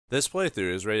This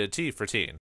playthrough is rated T for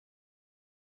teen.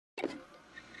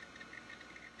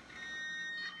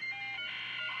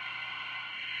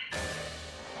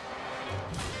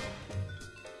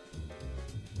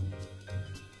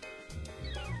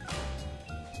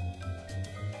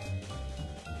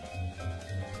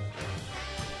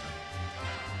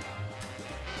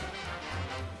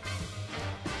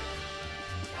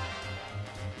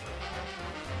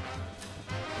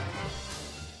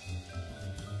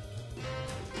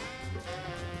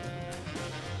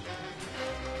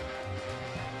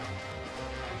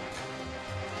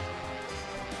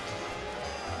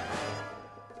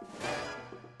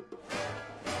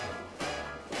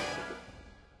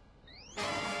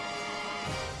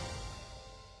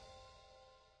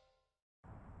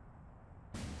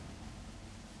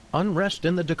 Unrest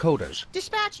in the Dakotas.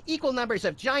 Dispatch equal numbers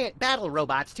of giant battle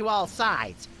robots to all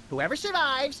sides. Whoever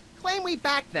survives, claim we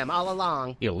backed them all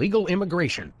along. Illegal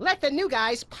immigration. Let the new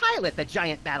guys pilot the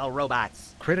giant battle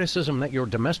robots. Criticism that your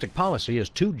domestic policy is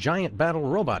too giant battle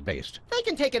robot based. They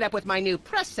can take it up with my new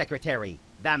press secretary,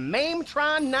 the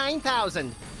Mametron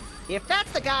 9000. If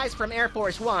that's the guys from Air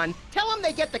Force One, tell them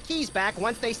they get the keys back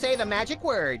once they say the magic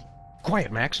word.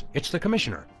 Quiet, Max. It's the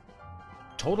commissioner.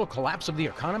 Total collapse of the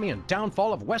economy and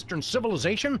downfall of Western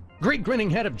civilization? Great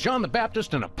grinning head of John the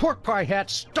Baptist and a pork pie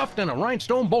hat stuffed in a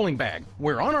rhinestone bowling bag.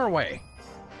 We're on our way.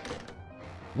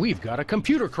 We've got a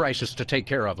computer crisis to take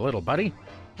care of, little buddy.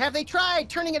 Have they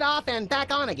tried turning it off and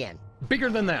back on again?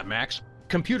 Bigger than that, Max.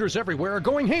 Computers everywhere are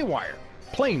going haywire.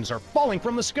 Planes are falling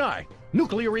from the sky.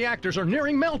 Nuclear reactors are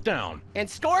nearing meltdown. And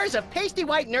scores of pasty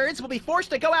white nerds will be forced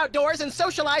to go outdoors and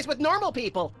socialize with normal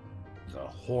people. The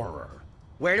horror.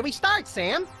 Where do we start,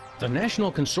 Sam? The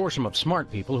National Consortium of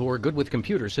Smart People who are good with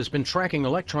computers has been tracking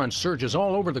electron surges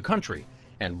all over the country,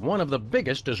 and one of the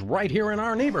biggest is right here in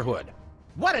our neighborhood.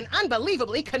 What an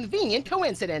unbelievably convenient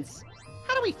coincidence.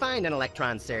 How do we find an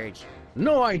electron surge?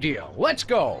 No idea. Let's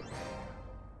go.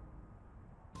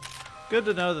 Good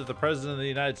to know that the President of the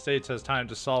United States has time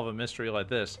to solve a mystery like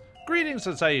this. Greetings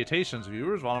and salutations,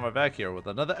 viewers. While I'm back here with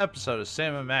another episode of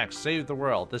Sam and Max Save the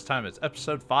World. This time it's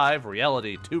episode 5,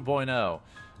 Reality 2.0.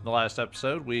 In the last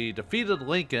episode, we defeated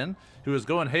Lincoln, who was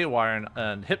going haywire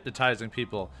and hypnotizing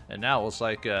people, and now it's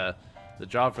like the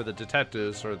job for the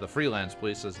detectives or the freelance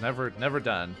police is never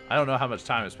done. I don't know how much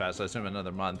time has passed. I assume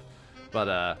another month.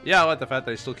 But yeah, I like the fact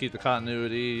they still keep the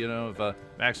continuity, you know, of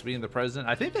Max being the president.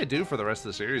 I think they do for the rest of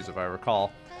the series, if I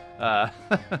recall.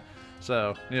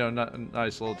 So, you know,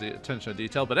 nice little attention to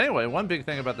detail. But anyway, one big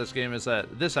thing about this game is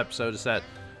that this episode is that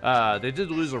they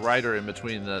did lose a writer in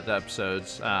between the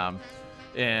episodes.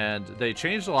 And they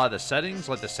changed a lot of the settings,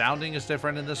 like the sounding is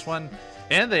different in this one.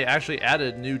 And they actually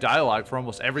added new dialogue for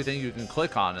almost everything you can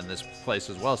click on in this place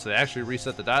as well. So they actually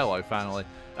reset the dialogue finally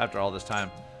after all this time.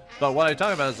 But what I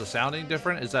talk about is the sounding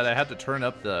different is that I had to turn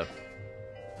up the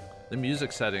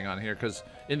music setting on here, because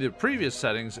in the previous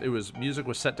settings music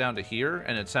was set down to here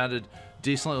and it sounded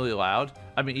decently loud.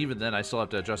 I mean, even then I still have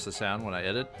to adjust the sound when I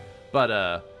edit,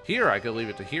 but here I could leave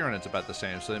it to here and it's about the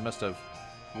same. So they must have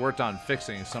worked on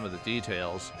fixing some of the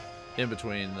details in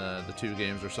between the two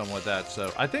games or something like that.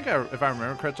 So I think if I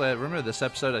remember correctly, I remember this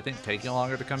episode I think taking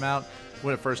longer to come out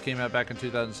when it first came out back in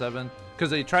 2007, because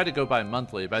they tried to go by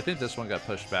monthly, but I think this one got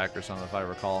pushed back or something if I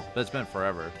recall. But it's been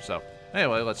forever. So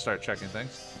anyway, let's start checking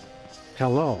things.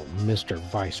 Hello, Mr.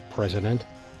 Vice President.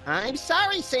 I'm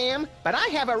sorry, Sam, but I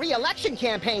have a re-election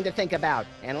campaign to think about.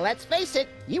 And let's face it,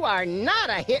 you are not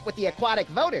a hit with the aquatic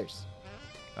voters.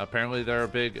 Apparently they're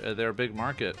a big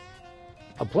market.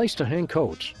 A place to hang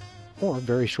coats, or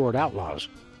very short outlaws.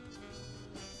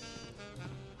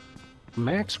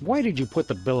 Max, why did you put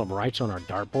the Bill of Rights on our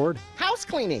dartboard? House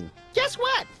cleaning. Guess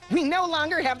what? We no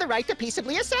longer have the right to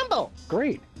peaceably assemble.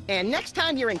 Great. And next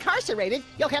time you're incarcerated,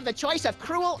 you'll have the choice of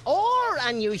cruel or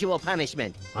unusual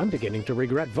punishment. I'm beginning to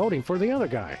regret voting for the other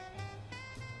guy.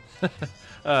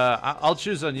 I'll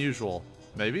choose unusual,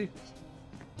 maybe?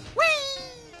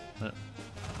 Whee!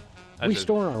 We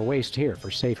store our waste here for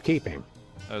safekeeping.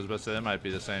 I was about to say, that might be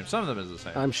the same. Some of them is the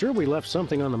same. I'm sure we left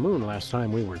something on the moon last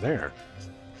time we were there.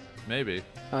 Maybe.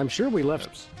 I'm sure we left...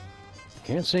 Oops.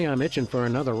 Can't say I'm itching for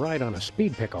another ride on a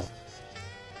speed pickle.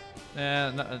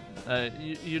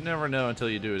 You never know until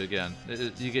you do it again.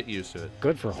 You get used to it.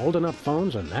 Good for holding up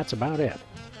phones, and that's about it.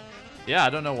 Yeah, I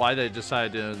don't know why they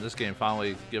decided to, in this game,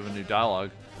 finally give a new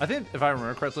dialogue. I think, if I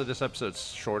remember correctly, this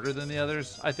episode's shorter than the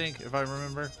others, I think, if I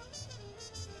remember.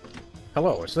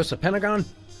 Hello, is this the Pentagon?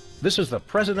 This is the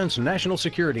President's National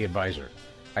Security Advisor.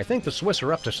 I think the Swiss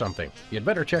are up to something. You'd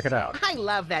better check it out. I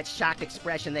love that shocked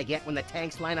expression they get when the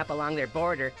tanks line up along their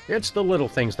border. It's the little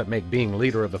things that make being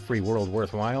leader of the free world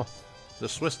worthwhile. The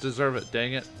Swiss deserve it,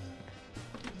 dang it.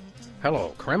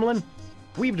 Hello, Kremlin.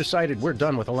 We've decided we're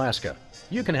done with Alaska.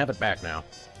 You can have it back now.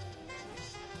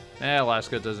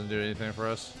 Alaska doesn't do anything for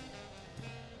us.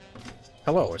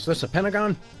 Hello, is this a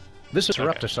Pentagon? This is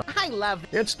up to some. I love...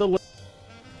 It's the...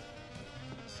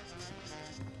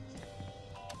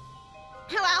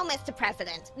 Hello, Mr.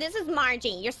 President. This is Margie,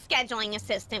 your scheduling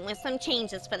assistant, with some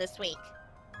changes for this week.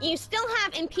 You still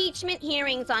have impeachment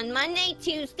hearings on Monday,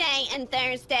 Tuesday, and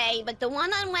Thursday, but the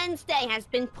one on Wednesday has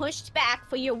been pushed back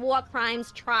for your war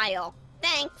crimes trial.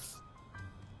 Thanks.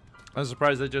 I'm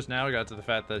surprised they just now got to the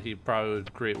fact that he probably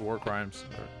would create war crimes.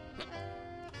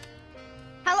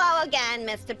 Hello again,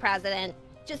 Mr. President.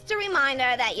 Just a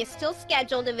reminder that you're still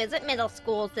scheduled to visit middle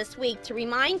schools this week to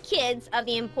remind kids of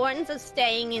the importance of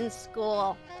staying in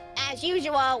school. As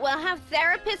usual, we'll have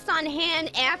therapists on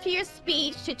hand after your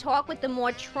speech to talk with the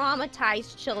more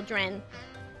traumatized children.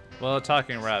 Well, a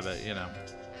talking rabbit, you know.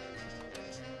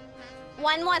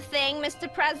 One more thing,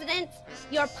 Mr. President.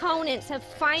 Your opponents have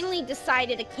finally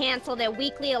decided to cancel their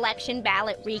weekly election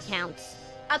ballot recounts.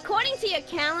 According to your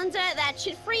calendar, that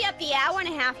should free up the hour and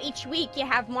a half each week you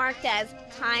have marked as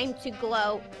time to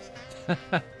gloat.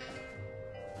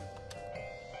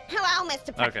 Hello,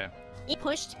 Mr. President. Okay. You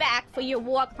pushed back for your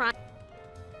war crime.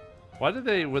 Why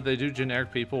would they do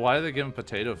generic people? Why do they give them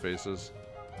potato faces?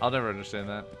 I'll never understand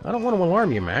that. I don't want to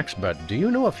alarm you, Max, but do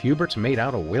you know if Hubert's made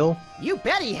out a will? You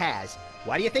bet he has.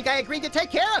 Why do you think I agreed to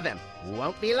take care of him?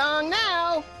 Won't be long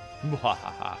now. I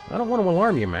don't want to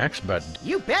alarm you, Max, but...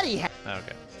 You bet he has.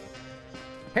 Okay.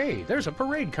 Hey, there's a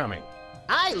parade coming.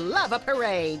 I love a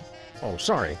parade. Oh,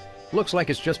 sorry. Looks like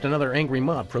it's just another angry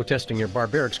mob protesting your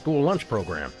barbaric school lunch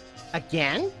program.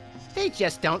 Again? They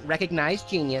just don't recognize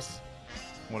genius.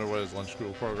 Wonder what his lunch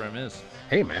school program is.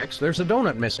 Hey, Max, there's a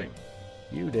donut missing.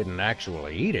 You didn't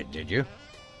actually eat it, did you?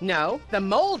 No, the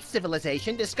mold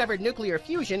civilization discovered nuclear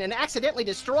fusion and accidentally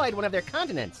destroyed one of their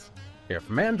continents. If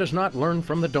man does not learn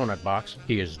from the donut box,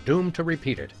 he is doomed to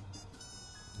repeat it.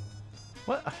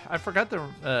 What? I forgot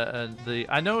the.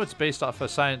 I know it's based off a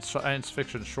science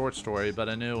fiction short story, but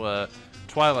I knew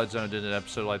Twilight Zone did an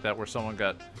episode like that where someone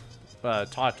got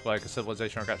talked like a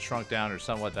civilization or got shrunk down or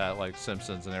something like that, like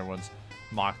Simpsons, and everyone's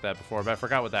mocked that before. But I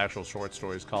forgot what the actual short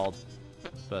story is called.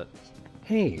 But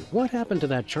hey, what happened to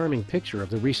that charming picture of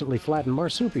the recently flattened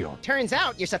marsupial? Turns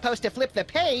out you're supposed to flip the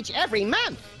page every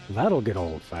month. That'll get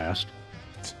old fast.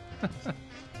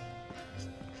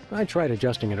 I tried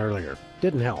adjusting it earlier.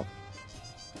 Didn't help.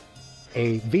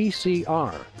 A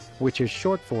VCR, which is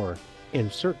short for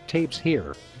Insert Tapes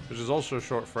Here. Which is also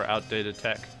short for outdated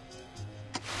tech.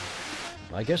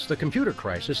 I guess the computer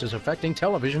crisis is affecting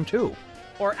television too.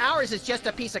 Or ours is just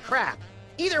a piece of crap.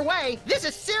 Either way, this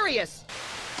is serious.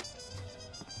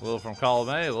 A little from column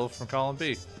A, a little from column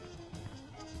B.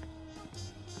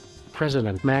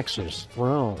 President Max's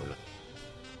throne.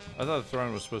 I thought the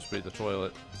throne was supposed to be the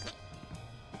toilet.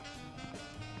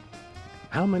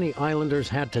 How many islanders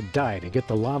had to die to get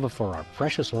the lava for our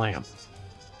precious lamp?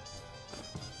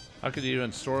 How could you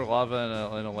even store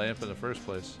lava in a lamp in the first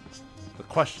place? The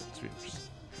questions, viewers.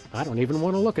 I don't even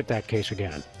want to look at that case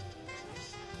again.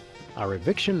 Our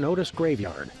eviction notice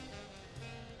graveyard.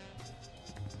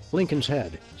 Lincoln's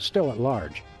Head, still at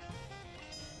large.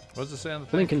 What does it say on the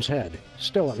thing? Lincoln's Head,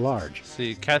 still at large.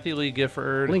 See, Kathy Lee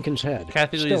Gifford. Lincoln's Head,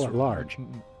 Kathy still Lee's at large.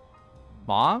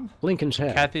 Mom? Lincoln's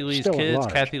Head, Kathy Lee's still kids, at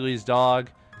large. Kathy Lee's dog,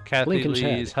 Kathy Lincoln's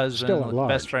Lee's Head, still at husband, large.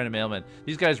 best friend, and mailman.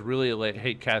 These guys really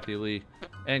hate Kathy Lee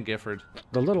and Gifford.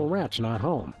 The little rat's not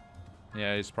home.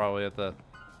 Yeah, he's probably at the,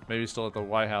 maybe still at the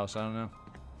White House, I don't know.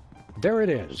 There it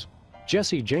is.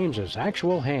 Jesse James's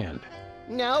actual hand.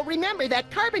 No, remember that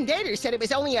carbon dater said it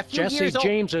was only a few Jesse years old.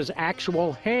 James's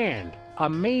actual hand.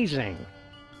 Amazing.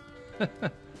 Yeah,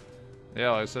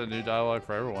 like I said, new dialogue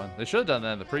for everyone. They should have done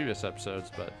that in the previous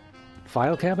episodes, but...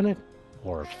 File cabinet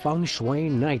or feng shui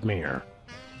nightmare?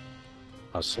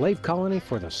 A slave colony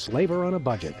for the slaver on a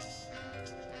budget.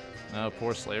 No,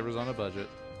 poor slavers on a budget.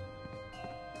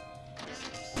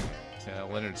 Yeah,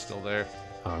 Leonard's still there.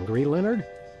 Hungry, Leonard?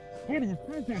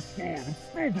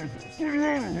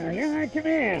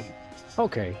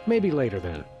 Okay, maybe later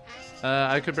then.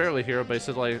 I could barely hear him, but he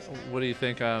said, like, what do you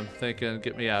think I'm thinking?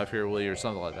 Get me out of here, will you? Or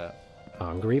something like that.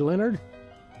 Hungry, Leonard?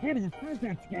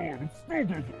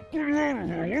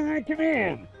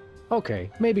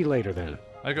 Okay, maybe later then.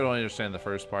 I could only understand the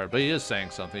first part, but he is saying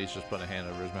something. He's just putting a hand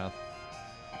over his mouth.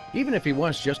 Even if he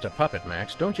was just a puppet,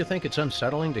 Max, don't you think it's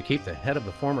unsettling to keep the head of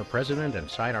the former president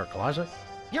inside our closet?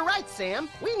 You're right, Sam.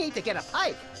 We need to get a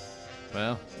pipe.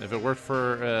 Well, if it worked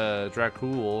for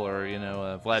Dracul or, you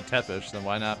know, Vlad Tepes, then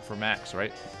why not for Max,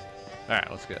 right? All right,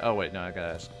 let's get... Oh, wait, no, I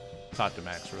gotta talk to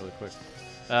Max really quick.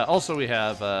 Also, we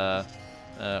have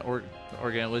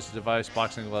organic listed device,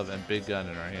 boxing glove, and big gun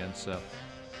in our hands, so.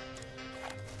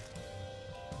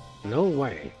 No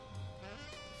way.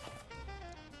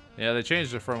 Yeah, they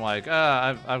changed it from like,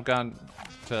 I've gone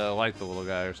to like the little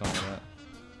guy or something like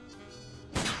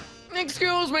that.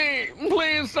 Excuse me,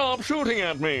 please stop shooting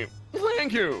at me.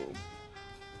 Thank you.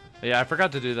 Yeah, I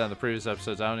forgot to do that in the previous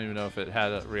episodes. I don't even know if it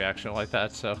had a reaction like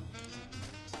that, so.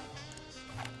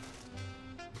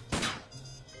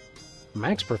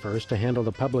 Max prefers to handle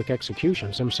the public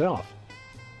executions himself.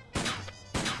 Let's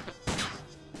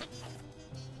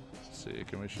see,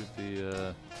 can we shoot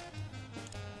the,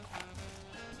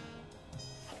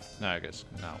 No, I guess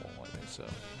now it won't let me, so.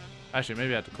 Actually,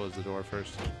 maybe I have to close the door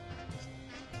first.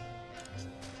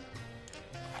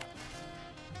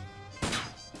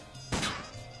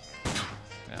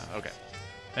 Yeah, okay.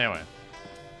 Anyway.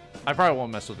 I probably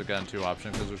won't mess with the gun 2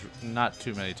 option, because there's not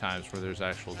too many times where there's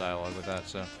actual dialogue with that,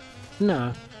 so.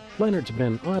 Nah, Leonard's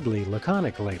been oddly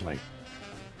laconic lately.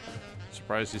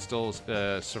 Surprised he's still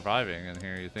surviving in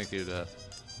here. You'd think he'd,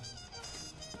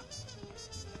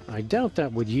 I doubt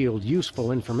that would yield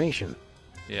useful information.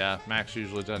 Yeah, Max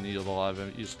usually doesn't yield a lot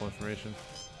of useful information.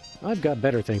 I've got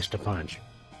better things to punch.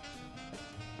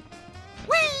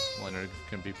 Leonard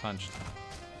can be punched.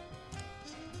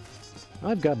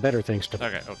 I've got better things to...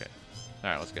 Okay, okay.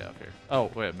 Alright, let's get up here.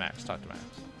 Oh, wait, Max. Talk to Max.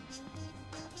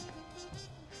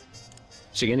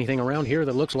 See anything around here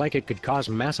that looks like it could cause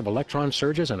massive electron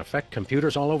surges and affect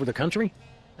computers all over the country?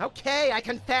 Okay, I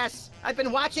confess. I've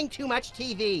been watching too much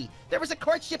TV. There was a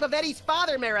courtship of Eddie's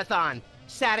father marathon.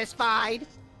 Satisfied?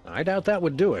 I doubt that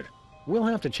would do it. We'll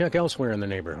have to check elsewhere in the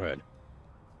neighborhood.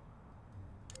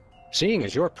 Seeing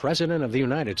as you're President of the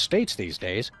United States these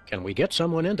days, can we get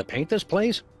someone in to paint this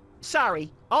place?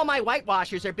 Sorry, all my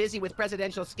whitewashers are busy with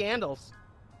presidential scandals.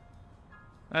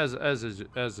 As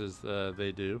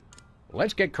they do.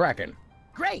 Let's get cracking.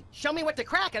 Great, show me what to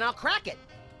crack and I'll crack it.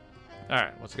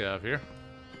 Alright, let's get out of here.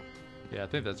 Yeah, I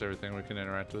think that's everything we can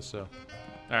interact with, so.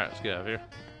 Alright, let's get out of here.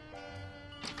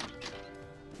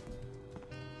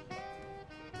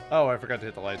 Oh, I forgot to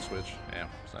hit the light switch. Yeah,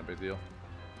 it's not a big deal.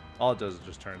 All it does is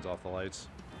just turns off the lights.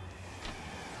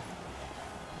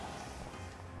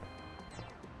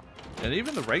 And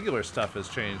even the regular stuff has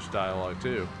changed dialogue,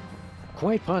 too.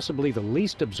 Quite possibly the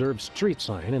least observed street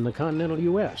sign in the continental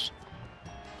U.S.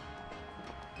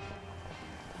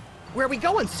 Where are we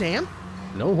going, Sam?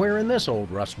 Nowhere in this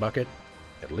old rust bucket.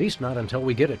 At least not until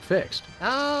we get it fixed.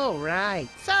 Oh, right.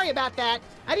 Sorry about that.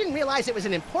 I didn't realize it was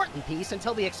an important piece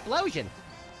until the explosion.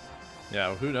 Yeah,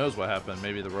 well, who knows what happened?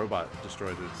 Maybe the robot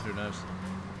destroyed it. Who knows?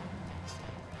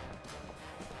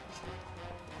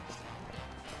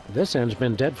 This end's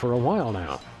been dead for a while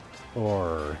now.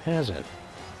 Or has it?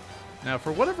 Now,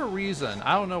 for whatever reason,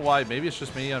 I don't know why, maybe it's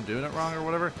just me, I'm doing it wrong or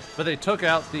whatever, but they took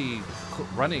out the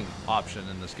running option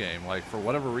in this game. Like, for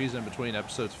whatever reason, between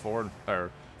episodes 4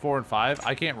 and 5,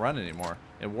 I can't run anymore.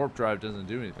 And Warp Drive doesn't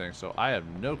do anything, so I have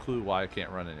no clue why I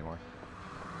can't run anymore.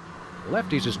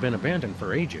 Lefties has been abandoned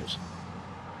for ages.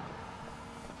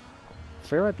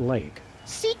 Ferret Lake.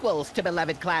 Sequels to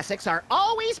beloved classics are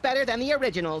always better than the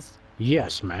originals.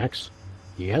 Yes, Max.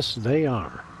 Yes, they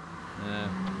are.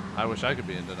 I wish I could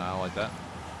be in denial like that.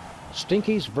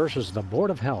 Stinkies versus the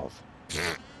Board of Health.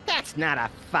 That's not a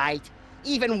fight.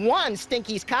 Even one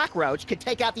Stinky's cockroach could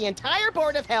take out the entire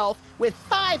Board of Health with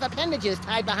 5 appendages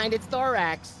tied behind its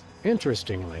thorax.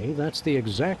 Interestingly, that's the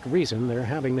exact reason they're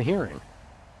having the hearing.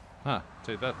 Huh,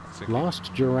 take that. Stinky.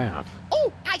 Lost giraffe.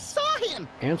 Oh, I saw him!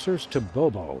 Answers to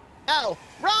Bobo. Oh,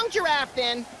 wrong giraffe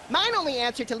then. Mine only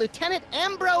answered to Lieutenant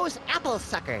Ambrose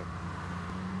Applesucker.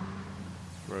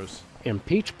 Gross.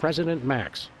 Impeach President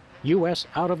Max. U.S.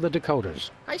 out of the Dakotas.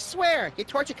 I swear, you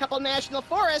torch a couple national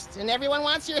forests and everyone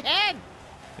wants your head.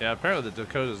 Yeah, apparently the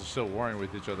Dakotas are still warring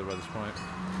with each other by this point.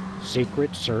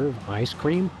 Secret serve ice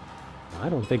cream? I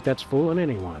don't think that's fooling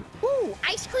anyone. Ooh,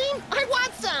 ice cream? I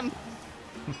want some!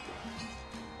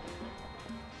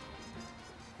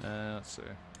 Let's see.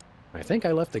 I think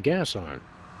I left the gas on.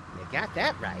 You got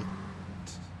that right.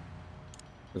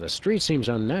 The street seems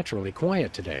unnaturally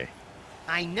quiet today.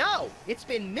 I know! It's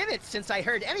been minutes since I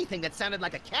heard anything that sounded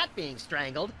like a cat being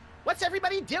strangled. What's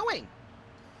everybody doing?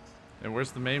 And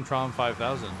where's the Maintron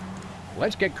 5000?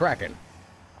 Let's get cracking.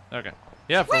 Okay.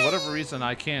 Yeah, for whatever reason,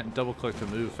 I can't double-click to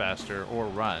move faster or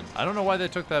run. I don't know why they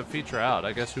took that feature out.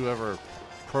 I guess whoever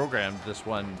programmed this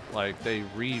one, like, they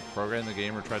reprogrammed the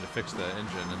game or tried to fix the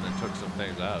engine and then took some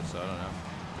things out, so I don't know.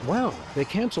 Wow, they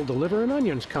canceled the Liver and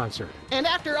Onions concert. And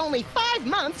after only 5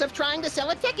 months of trying to sell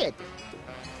a ticket.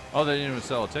 Oh, they didn't even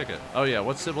sell a ticket. Oh, yeah,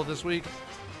 what's Sybil this week?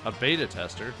 A beta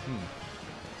tester.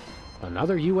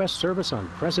 Another U.S. service on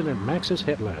President Max's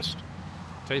hit list.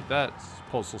 Take that,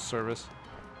 Postal Service.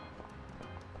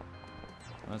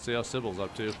 Let's see how Sybil's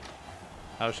up to.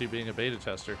 How's she being a beta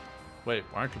tester? Wait,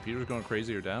 aren't computers going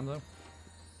crazy or down, though?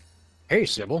 Hey,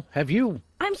 Sybil, have you...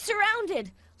 I'm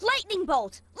surrounded! Lightning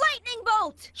bolt! Lightning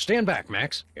bolt! Stand back,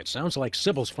 Max. It sounds like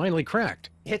Sybil's finally cracked.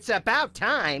 It's about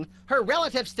time. Her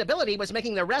relative stability was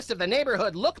making the rest of the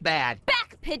neighborhood look bad.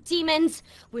 Back, pit demons!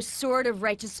 With sword of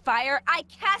righteous fire, I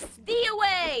cast thee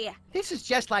away! This is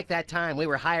just like that time we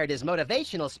were hired as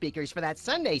motivational speakers for that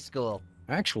Sunday school.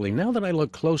 Actually, now that I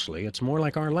look closely, it's more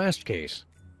like our last case.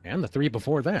 And the 3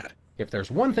 before that. If there's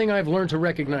one thing I've learned to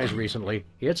recognize recently,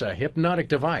 it's a hypnotic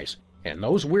device. And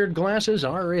those weird glasses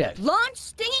are it. Launch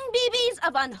stinging BBs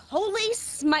of unholy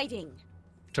smiting.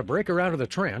 To break her out of the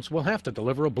trance, we'll have to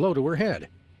deliver a blow to her head.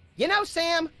 You know,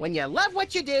 Sam, when you love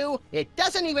what you do, it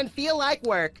doesn't even feel like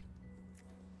work.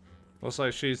 Looks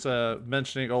like she's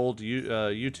mentioning old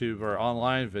YouTube or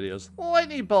online videos.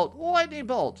 Lightning bolt! Lightning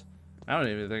bolt! I don't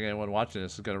even think anyone watching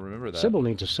this is going to remember that. Sybil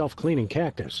needs a self-cleaning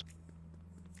cactus.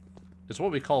 It's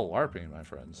what we call LARPing, my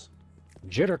friends.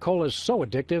 Jitter Cola is so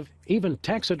addictive, even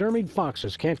taxidermied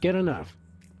foxes can't get enough.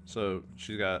 So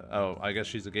she's got, oh, I guess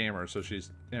she's a gamer, so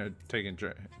she's, you know, taking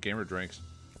gamer drinks.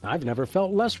 I've never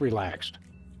felt less relaxed.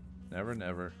 Never,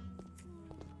 never.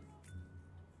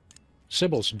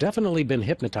 Sybil's definitely been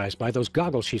hypnotized by those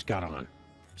goggles she's got on.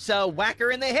 So whack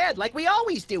her in the head like we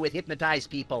always do with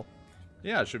hypnotized people.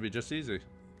 Yeah, it should be just easy.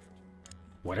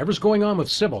 Whatever's going on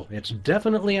with Sybil, it's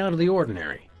definitely out of the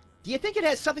ordinary. Do you think it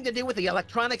has something to do with the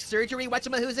electronic surgery,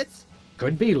 whatchamahoozits?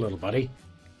 Could be, little buddy.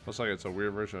 Looks like it's a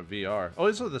weird version of VR. Oh,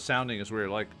 also the sounding is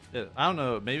weird. Like, I don't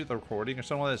know, maybe the recording or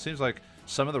something like that. It seems like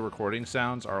some of the recording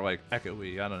sounds are like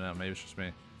echoey. I don't know, maybe it's just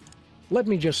me. Let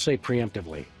me just say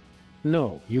preemptively,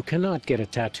 no, you cannot get a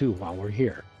tattoo while we're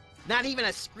here. Not even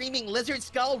a screaming lizard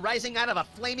skull rising out of a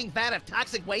flaming vat of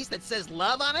toxic waste that says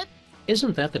love on it?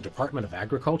 Isn't that the Department of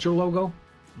Agriculture logo?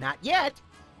 Not yet.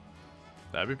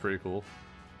 That'd be pretty cool.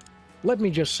 Let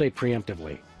me just say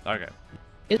preemptively. Okay.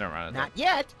 It- Never mind. Not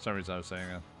yet. For some reason I was saying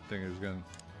I think it was going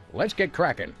Let's get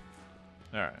cracking.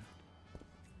 to... Alright.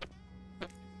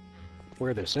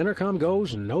 Where this intercom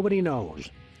goes, nobody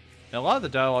knows. And a lot of the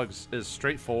dialogue is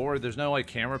straightforward. There's no, like,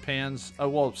 camera pans. Oh,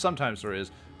 well, sometimes there is.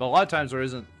 But a lot of times there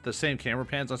isn't the same camera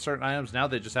pans on certain items. Now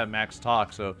they just have Max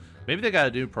talk. So maybe they got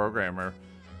a new programmer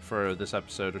for this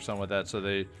episode or something like that. So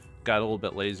they got a little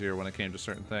bit lazier when it came to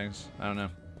certain things. I don't know.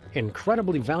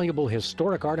 Incredibly valuable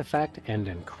historic artifact and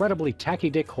incredibly tacky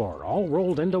dick horror all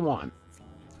rolled into one.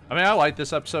 I mean, I like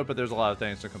this episode, but there's a lot of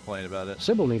things to complain about it.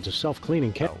 Sybil needs a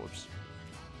self-cleaning kit. Oh, whoops.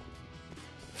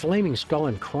 Flaming skull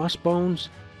and crossbones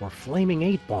or flaming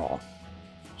 8-ball.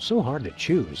 So hard to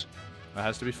choose. It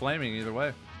has to be flaming either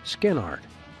way. Skin art.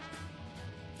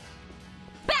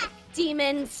 Back,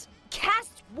 demons!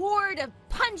 Cast ward of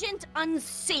pungent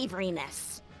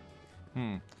unsavoriness.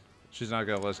 She's not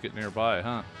gonna let us get nearby,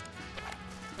 huh?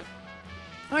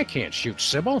 I can't shoot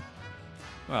Sybil.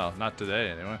 Well, not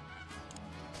today, anyway.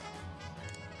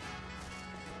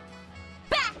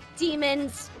 Back,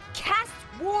 demons! Cast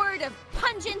ward of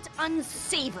pungent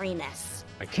unsavoriness.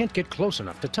 I can't get close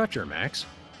enough to touch her, Max.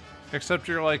 Except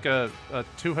you're like a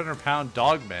 200-pound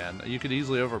dog man. You could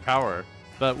easily overpower her.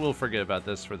 But we'll forget about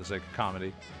this for the sake of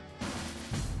comedy.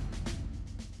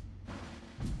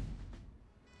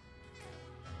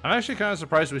 I'm actually kind of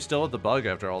surprised we still have the bug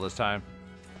after all this time.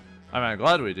 I mean, I'm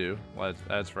glad we do. Well, it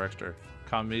adds for extra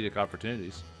comedic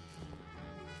opportunities.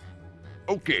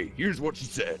 Okay, here's what she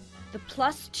said. The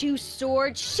 +2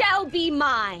 sword shall be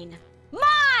mine.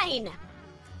 Mine!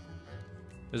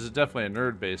 This is definitely a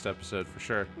nerd-based episode for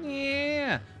sure.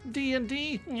 Yeah,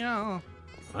 D&D, yeah.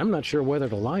 I'm not sure whether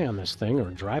to lie on this thing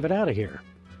or drive it out of here.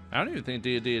 I don't even think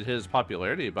D&D had his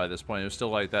popularity by this point. It was still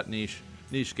like that niche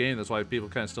game. That's why people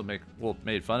kind of still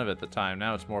made fun of it at the time.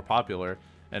 Now it's more popular,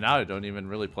 and now I don't even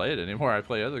really play it anymore. I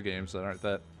play other games that aren't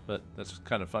that, but that's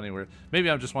kind of funny. Where maybe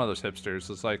I'm just one of those hipsters.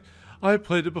 It's like, I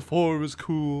played it before, it was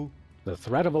cool. The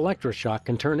threat of electroshock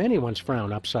can turn anyone's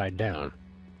frown upside down.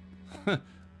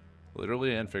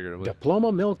 Literally and figuratively.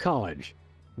 Diploma Mill College.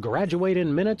 Graduate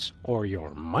in minutes or your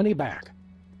money back.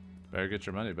 Better get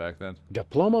your money back then.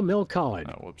 Diploma Mill College.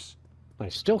 Oh, whoops. I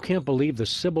still can't believe the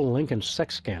Sybil Lincoln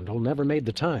sex scandal never made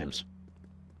the Times.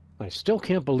 I still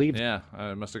can't believe... Yeah,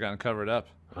 I must have gotten covered up.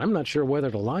 I'm not sure whether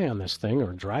to lie on this thing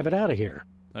or drive it out of here.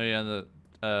 Oh yeah, and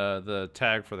the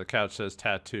tag for the couch says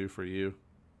tattoo for you.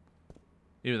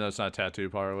 Even though it's not tattoo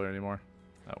parlor anymore.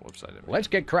 Oh, whoops, I didn't. Let's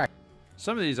get cracked.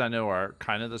 Some of these I know are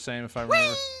kind of the same, if I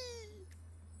remember.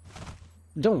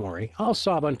 Don't worry, I'll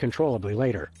sob uncontrollably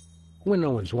later, when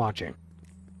no one's watching.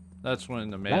 That's when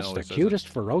the man That's the always says cutest,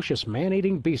 ferocious,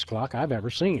 man-eating beast clock I've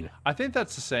ever seen. I think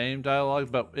that's the same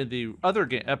dialogue, but in the other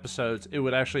episodes, it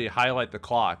would actually highlight the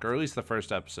clock, or at least the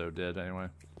first episode did, anyway.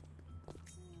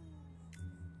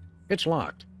 It's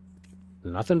locked.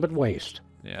 Nothing but waste.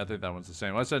 Yeah, I think that one's the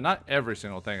same. Like I said, not every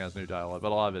single thing has new dialogue,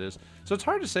 but a lot of it is. So it's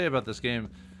hard to say about this game.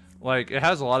 Like, it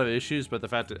has a lot of issues, but the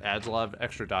fact it adds a lot of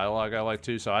extra dialogue I like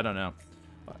too, so I don't know.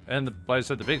 And like I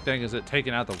said, the big thing is it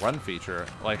taking out the run feature.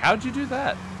 Like, how'd you do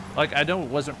that? Like, I know it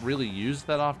wasn't really used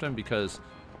that often because,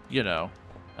 you know,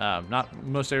 not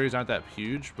most areas aren't that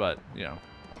huge, but, you know,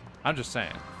 I'm just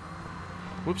saying.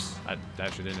 Whoops, I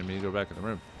actually didn't mean to go back in the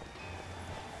room.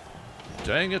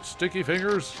 Dang it, sticky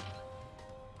fingers.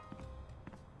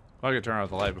 I could turn off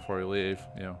the light before we leave,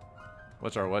 you know.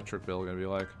 What's our electric bill gonna be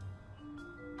like?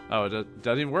 Oh, it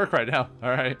doesn't even work right now.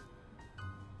 Alright.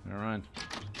 Never mind.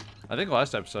 I think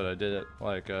last episode I did it,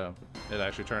 like, it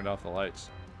actually turned off the lights.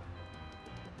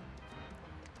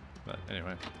 But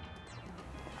anyway.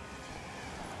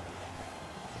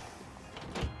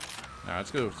 Alright,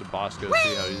 let's go to Bosco and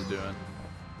see how he's doing.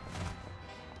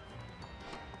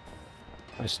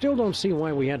 I still don't see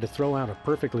why we had to throw out a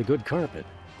perfectly good carpet.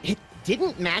 It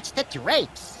didn't match the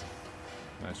drapes.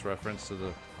 Nice reference to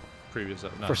the previous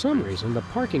episode. For some reason, the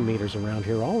parking meters around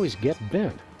here always get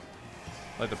bent.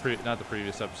 Like not the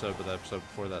previous episode, but the episode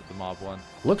before that, the mob one.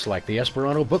 Looks like the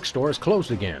Esperanto bookstore is closed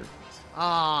again.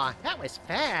 Aw, that was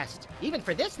fast. Even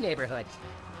for this neighborhood.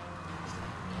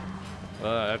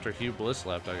 After Hugh Bliss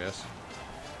left, I guess.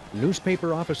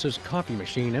 Newspaper office's coffee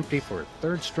machine empty for a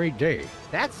third straight day.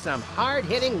 That's some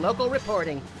hard-hitting local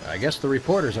reporting. I guess the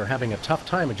reporters are having a tough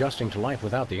time adjusting to life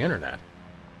without the internet.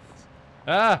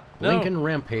 Ah, no. Lincoln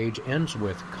Rampage ends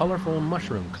with colorful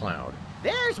mushroom cloud.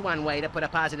 There's one way to put a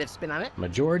positive spin on it.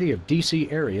 Majority of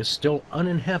DC areas still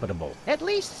uninhabitable. At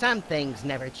least some things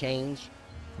never change.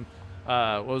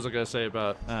 What was I gonna say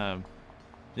about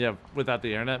yeah, without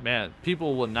the internet, man,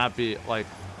 people would not be like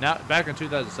now. Back in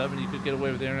 2007, you could get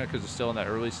away with the internet because it's still in the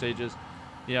early stages,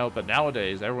 you know. But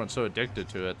nowadays, everyone's so addicted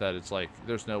to it that it's like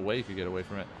there's no way you could get away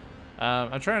from it.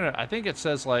 I'm trying to. I think it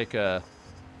says like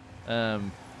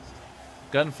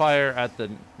gunfire at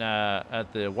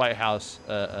the White House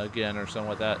again or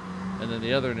something like that, and then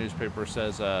the other newspaper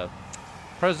says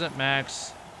President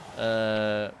Max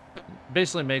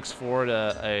basically makes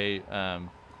Florida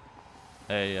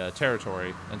a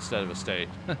territory instead of a state.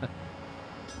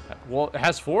 Well, it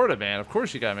has Florida, man. Of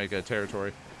course you gotta make it a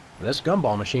territory. This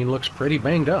gumball machine looks pretty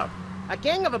banged up. A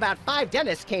gang of about 5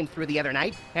 dentists came through the other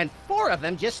night, and 4 of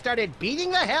them just started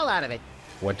beating the hell out of it.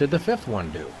 What did the 5th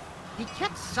one do? He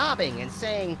kept sobbing and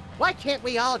saying, "Why can't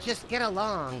we all just get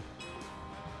along?"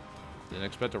 Didn't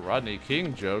expect a Rodney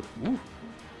King joke. Woo.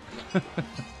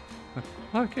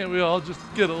 Why can't we all just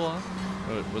get along?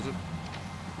 Oh, was it?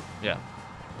 Yeah.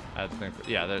 I think,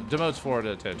 yeah, that demotes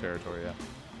Florida to territory, yeah.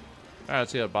 Alright,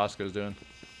 let's see how Bosco's doing.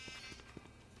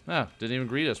 Ah, didn't even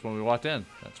greet us when we walked in.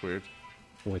 That's weird.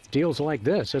 With deals like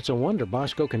this, it's a wonder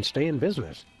Bosco can stay in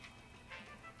business.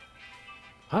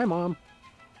 Hi, Mom.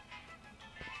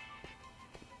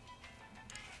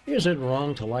 Is it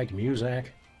wrong to like Muzak?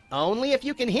 Only if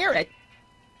you can hear it.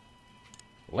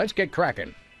 Let's get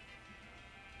cracking.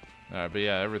 Alright, but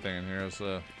yeah, everything in here is,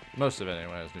 most of it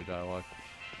anyway, has new dialogue.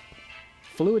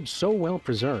 Fluids so well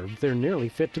preserved, they're nearly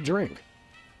fit to drink.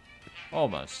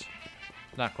 Almost.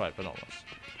 Not quite, but almost.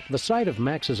 The site of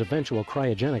Max's eventual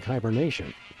cryogenic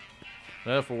hibernation.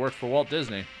 Well, if it works for Walt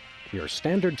Disney. Your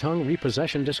standard tongue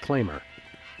repossession disclaimer.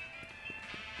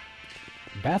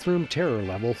 Bathroom terror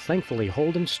level thankfully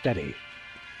holding steady.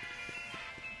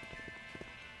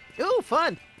 Ooh,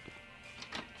 fun.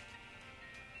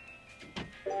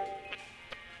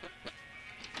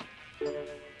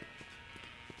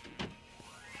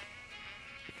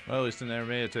 Well, at least it never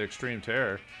made it to extreme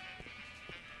terror.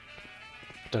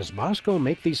 Does Bosco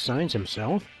make these signs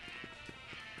himself?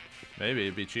 Maybe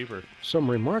it'd be cheaper. Some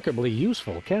remarkably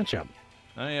useful ketchup.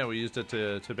 Oh yeah, we used it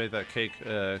to make that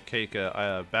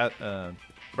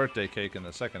birthday cake in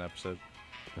the second episode.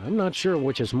 I'm not sure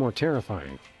which is more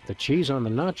terrifying, the cheese on the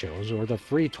nachos or the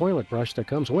free toilet brush that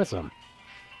comes with them.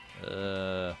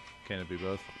 Can it be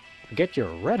both? Get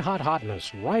your red-hot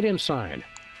hotness right inside.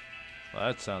 Well,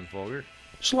 that sounds vulgar.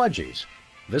 Sludgies.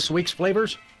 This week's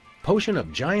flavors: Potion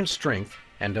of Giant Strength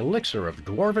and Elixir of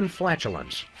Dwarven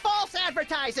Flatulence. False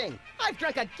advertising! I've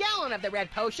drunk a gallon of the red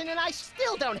potion and I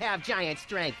still don't have giant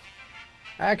strength.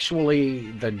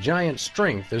 Actually, the Giant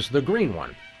Strength is the green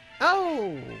one.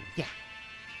 Oh, yeah.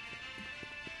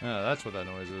 Oh, that's what that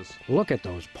noise is. Look at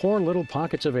those poor little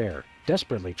pockets of air,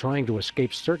 desperately trying to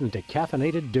escape certain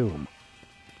decaffeinated doom.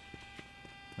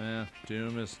 Yeah,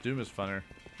 Doom is funner.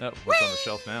 Oh, what's on the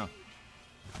shelf now?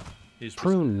 He's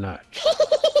Prune nut.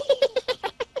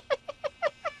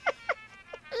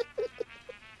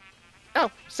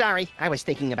 Oh, sorry. I was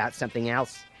thinking about something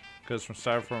else. Goes from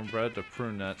styrofoam bread to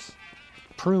prune nuts.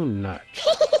 Prune nut.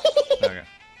 Okay.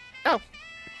 Oh,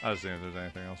 I was thinking if there's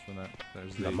anything else from that.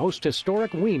 There's The most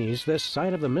historic weenies this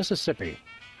side of the Mississippi.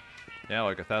 Yeah,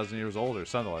 like 1,000 years old or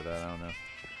something like that. I don't know.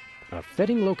 A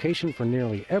fitting location for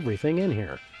nearly everything in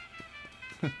here.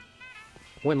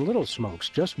 When little smokes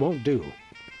just won't do.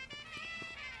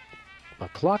 A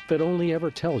clock that only ever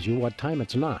tells you what time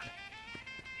it's not.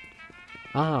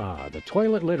 Ah, the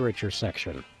toilet literature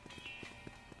section.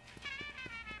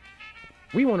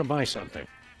 We want to buy something.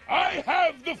 I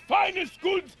have the finest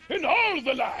goods in all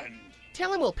the land.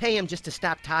 tell him we'll pay him just to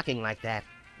stop talking like that.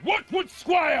 What would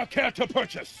Squire care to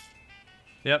purchase?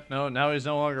 Yep, no, now he's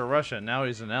no longer Russian. Now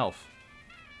he's an elf.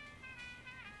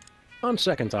 On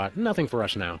second thought, nothing for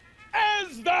us now.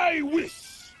 As thy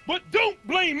wish. But don't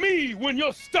blame me when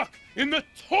you're stuck in the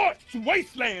torched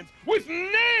wastelands with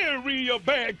nary a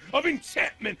bag of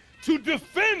enchantment to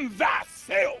defend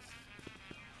thyself.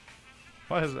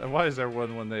 Why is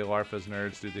everyone, when they LARP as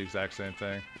nerds, do the exact same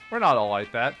thing? We're not all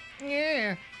like that.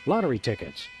 Yeah. Lottery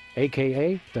tickets,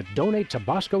 a.k.a. the Donate to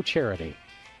Bosco charity.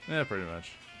 Yeah, pretty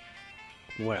much.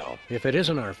 Well, if it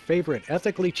isn't our favorite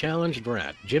ethically challenged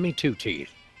rat, Jimmy Two-Teeth.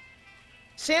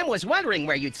 Sam was wondering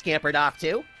where you'd scampered off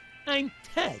to. I'm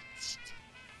touched.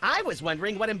 I was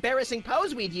wondering what embarrassing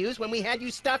pose we'd use when we had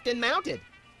you stuffed and mounted.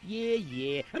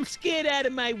 Yeah, I'm scared out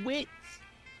of my wits.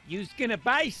 You's gonna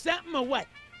buy something or what?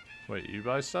 Wait, you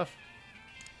buy stuff?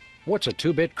 What's a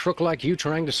two-bit crook like you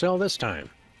trying to sell this time?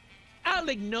 I'll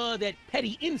ignore that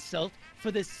petty insult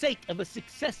for the sake of a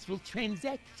successful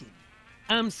transaction.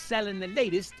 I'm selling the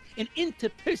latest in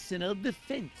interpersonal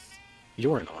defense.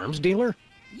 You're an arms dealer?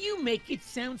 You make it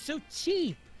sound so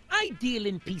cheap. I deal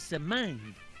in peace of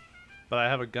mind. But I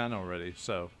have a gun already,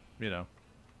 so, you know.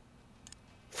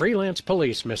 Freelance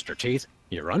police, Mr. Teeth.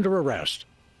 You're under arrest.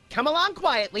 Come along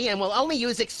quietly and we'll only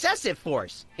use excessive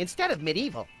force instead of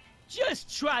medieval.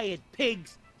 Just try it,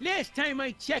 pigs. Last time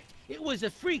I checked, it was a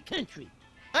free country.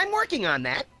 I'm working on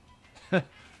that. I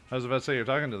was about to say, you're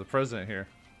talking to the president here.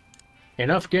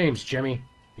 Enough games, Jimmy.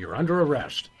 You're under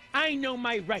arrest. I know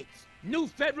my rights. New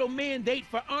federal mandate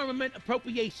for armament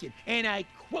appropriation, and I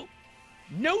quote,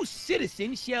 "No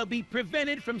citizen shall be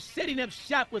prevented from setting up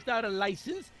shop without a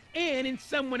license and in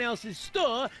someone else's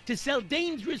store to sell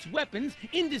dangerous weapons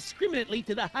indiscriminately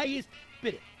to the highest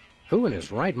bidder." Who in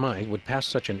his right mind would pass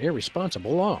such an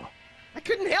irresponsible law? I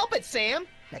couldn't help it, Sam.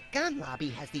 The gun lobby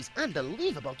has these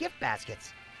unbelievable gift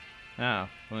baskets. Ah,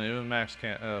 well, even Max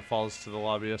can't, falls to the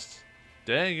lobbyists.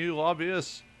 Dang you,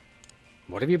 lobbyists.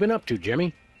 What have you been up to,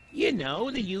 Jimmy? You know,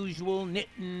 the usual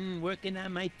knitting, working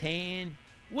on my tan.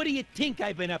 What do you think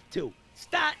I've been up to?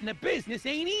 Starting a business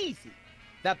ain't easy.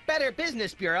 The Better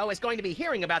Business Bureau is going to be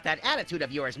hearing about that attitude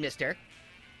of yours, mister.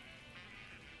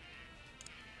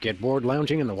 Get bored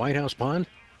lounging in the White House pond?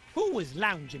 Who was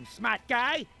lounging, smart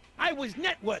guy? I was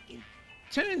networking.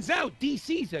 Turns out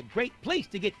DC's a great place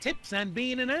to get tips on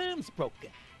being an arms broker.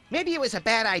 Maybe it was a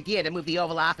bad idea to move the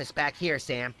Oval Office back here,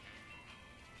 Sam.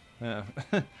 Yeah.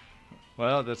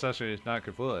 Well, that's actually not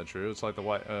completely true. It's like the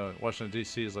Washington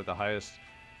D.C. is like the highest,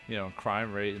 you know,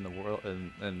 crime rate in the world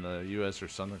in the U.S. or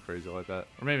something crazy like that.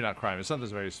 Or maybe not crime. It's something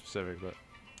very specific, but.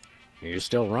 You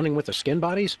still running with the skin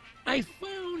bodies? I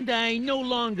found I no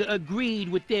longer agreed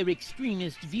with their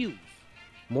extremist views.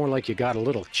 More like you got a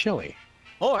little chilly.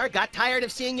 Or got tired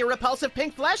of seeing your repulsive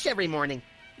pink flesh every morning.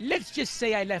 Let's just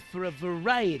say I left for a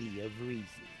variety of reasons.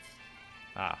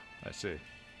 Ah, I see.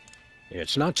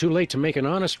 It's not too late to make an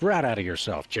honest rat out of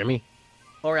yourself, Jimmy.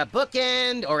 Or a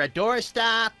bookend, or a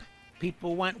doorstop.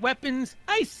 People want weapons,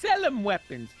 I sell them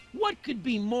weapons. What could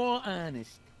be more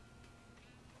honest?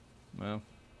 Well,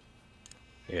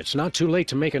 It's not too late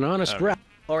to make an honest rat.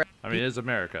 I mean, it's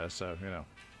America, so, you know.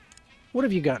 What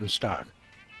have you got in stock?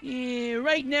 Yeah,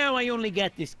 right now I only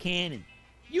got this cannon.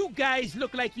 You guys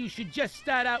look like you should just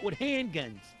start out with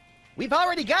handguns. We've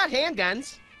already got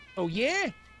handguns. Oh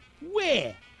yeah?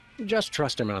 Where? Just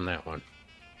trust him on that one.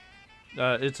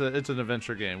 It's an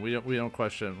adventure game. We don't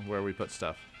question where we put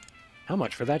stuff. How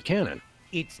much for that cannon?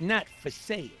 It's not for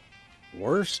sale.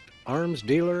 Worst arms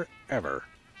dealer ever.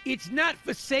 It's not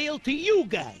for sale to you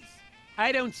guys.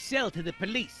 I don't sell to the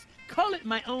police. Call it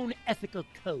my own ethical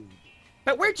code.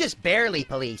 But we're just barely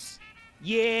police.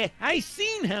 Yeah, I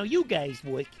seen how you guys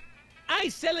work. I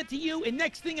sell it to you, and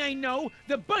next thing I know,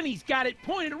 the bunny's got it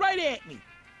pointed right at me.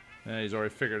 Yeah, he's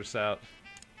already figured us out.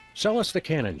 Sell us the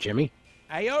cannon, Jimmy.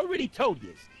 I already told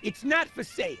you, it's not for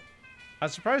sale. I'm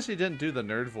surprised he didn't do the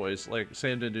nerd voice, like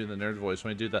Sam didn't do the nerd voice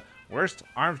when he did the worst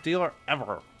arms dealer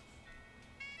ever.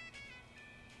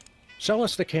 Sell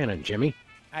us the cannon, Jimmy.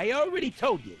 I already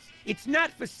told you, it's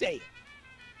not for sale.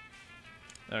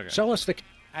 Okay. Sell us the...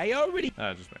 I already...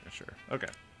 Just making sure. Okay.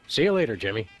 See you later,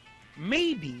 Jimmy.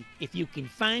 Maybe if you can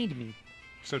find me.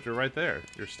 Except you're right there.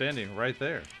 You're standing right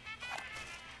there.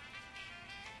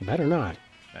 Better not.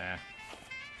 Nah.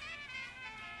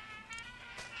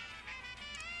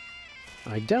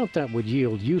 I doubt that would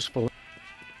yield useful...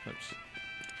 Oops.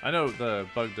 I know the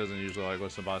bug doesn't usually like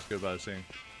listen to Bosco, but I was saying...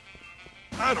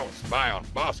 I don't spy on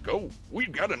Bosco.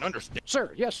 We've got an understanding.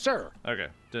 Sir, yes, sir. Okay.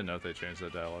 Didn't know if they changed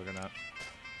that dialogue or not.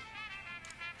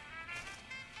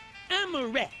 I'm a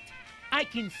rat. I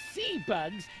can see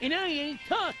bugs, and I ain't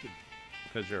talking.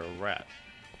 Because you're a rat.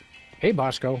 Hey,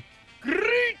 Bosco.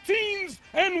 Greetings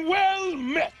and well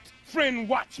met, friend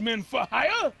watchman for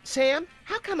hire. Sam,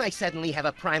 how come I suddenly have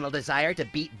a primal desire to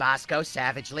beat Bosco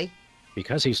savagely?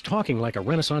 Because he's talking like a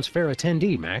Renaissance Fair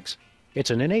attendee, Max.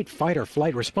 It's an innate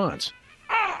fight-or-flight response.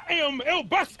 I am El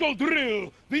Bosco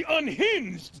Drill, the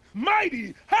unhinged,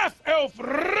 mighty half-elf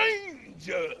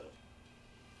ranger.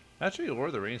 Actually, Lord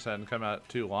of the Rings hadn't come out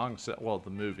too long. Well, the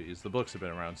movies. The books have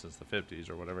been around since the 50s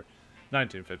or whatever.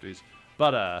 1950s.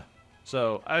 But,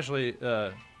 so, actually,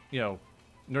 you know,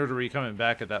 nerdery coming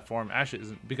back at that form actually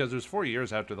isn't... Because it was 4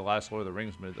 years after the last Lord of the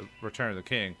Rings movie, The Return of the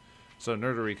King. So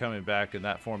nerdery coming back in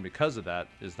that form because of that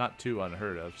is not too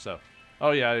unheard of. So,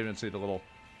 oh yeah, I didn't even see the little...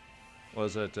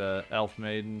 Was it elf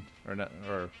maiden or not?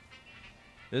 Or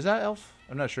is that elf?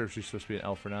 I'm not sure if she's supposed to be an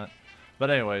elf or not. But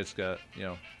anyway, it's got, you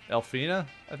know, Elfina,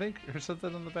 I think, or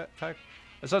something on the backpack.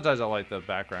 And sometimes I like the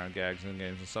background gags in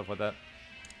games and stuff like that.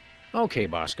 Okay,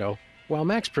 Bosco. While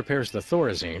Max prepares the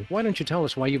Thorazine, why don't you tell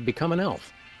us why you've become an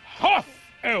elf? Half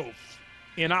elf.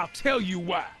 And I'll tell you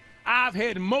why. I've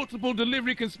had multiple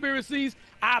delivery conspiracies,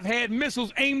 I've had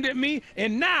missiles aimed at me,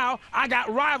 and now I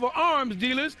got rival arms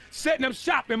dealers setting up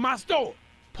shop in my store.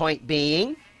 Point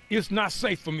being? It's not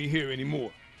safe for me here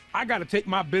anymore. I gotta take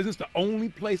my business the only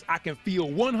place I can feel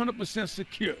 100%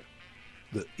 secure.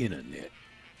 The internet.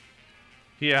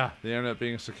 Yeah, the internet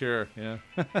being secure, yeah.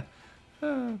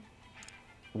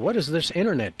 What does this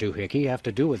internet doohickey have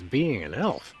to do with being an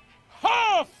elf?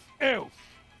 Half elf.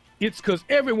 It's because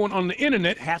everyone on the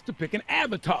internet has to pick an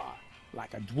avatar,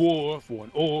 like a dwarf or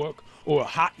an orc or a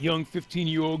hot young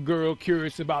 15-year-old girl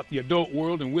curious about the adult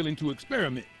world and willing to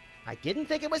experiment. I didn't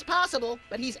think it was possible,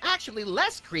 but he's actually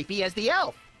less creepy as the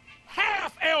elf.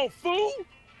 Half elf, fool!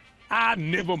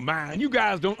 Never mind. You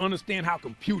guys don't understand how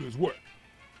computers work.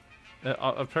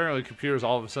 Apparently computers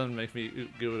all of a sudden make me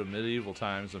go to medieval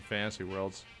times and fantasy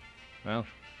worlds. Well,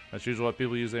 that's usually what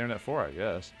people use the internet for, I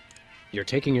guess. You're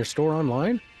taking your store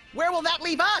online? Where will that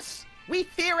leave us? We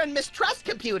fear and mistrust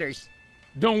computers.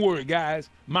 Don't worry, guys.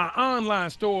 My online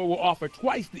store will offer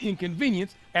twice the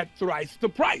inconvenience at thrice the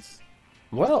price.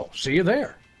 Well, see you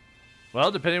there.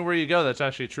 Well, depending where you go, that's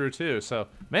actually true, too. So,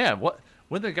 man,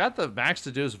 when they got the Max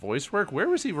to do his voice work, where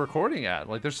was he recording at?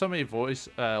 Like, there's so many voice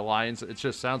lines, it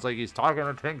just sounds like he's talking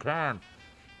to Tin Can.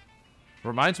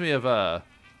 Reminds me of, God,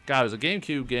 it was a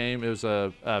GameCube game. It was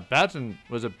Baton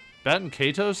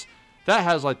Kaitos? That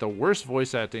has, like, the worst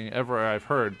voice acting ever I've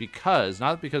heard because,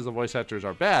 not because the voice actors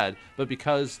are bad, but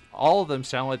because all of them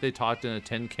sound like they talked in a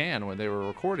tin can when they were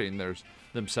recording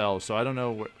themselves. So I don't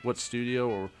know what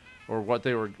studio or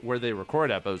where they record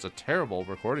at, but it was a terrible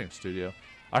recording studio.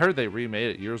 I heard they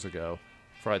remade it years ago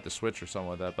for, like, the Switch or something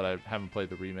like that, but I haven't played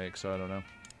the remake, so I don't know.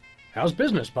 How's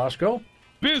business, Bosco?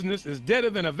 Business is deader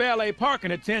than a valet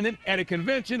parking attendant at a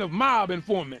convention of mob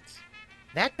informants.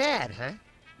 That bad, huh?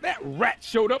 That rat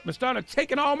showed up and started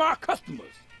taking all my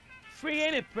customers. Free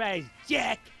enterprise,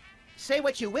 Jack. Say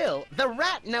what you will, the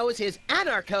rat knows his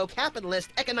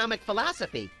anarcho-capitalist economic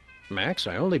philosophy. Max,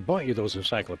 I only bought you those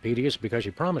encyclopedias because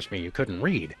you promised me you couldn't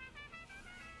read.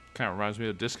 Kind of reminds me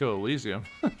of Disco Elysium.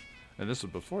 And this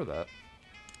was before that.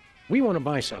 We want to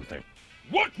buy something.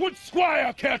 What would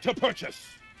Squire care to purchase?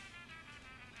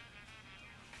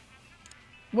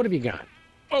 What have you got?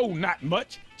 Oh, not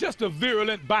much. Just a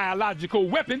virulent biological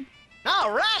weapon.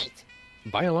 All right!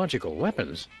 Biological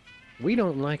weapons? We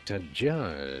don't like to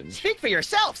judge. Speak for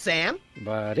yourself, Sam.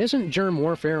 But isn't germ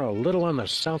warfare a little on the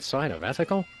south side of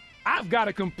ethical? I've got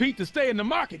to compete to stay in the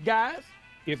market, guys.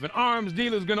 If an arms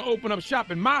dealer's gonna open up shop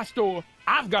in my store,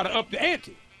 I've got to up the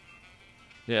ante.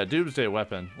 Yeah, doomsday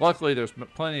weapon. Luckily, there's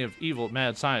plenty of evil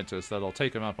mad scientists that'll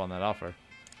take him up on that offer.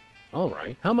 All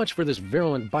right. How much for this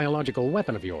virulent biological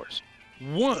weapon of yours?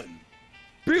 $1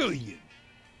 billion.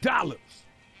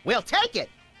 We'll take it.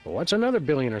 What's another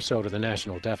billion or so to the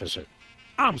national deficit?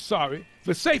 I'm sorry.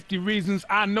 For safety reasons,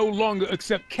 I no longer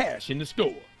accept cash in the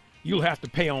store. You'll have to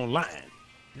pay online.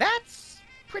 That's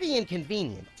pretty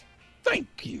inconvenient. Thank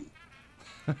you.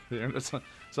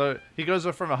 So he goes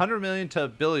from 100 million to a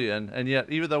billion, and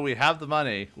yet even though we have the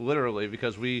money, literally,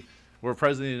 because we're president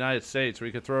of the United States,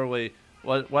 we could throw away.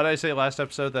 What did I say last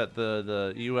episode, that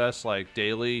the U.S. like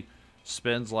daily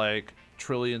spends like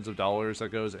trillions of dollars that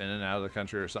goes in and out of the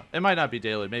country or something. It might not be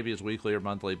daily, maybe it's weekly or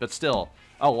monthly, but still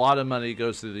a lot of money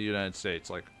goes through the United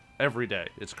States like every day.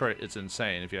 It's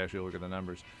insane if you actually look at the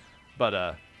numbers.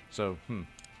 But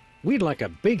We'd like a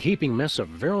big heaping mess of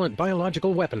virulent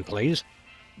biological weapon, please.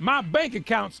 My bank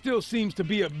account still seems to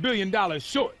be $1 billion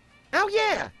short. Oh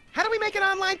yeah, how do we make an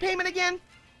online payment again?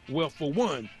 Well, for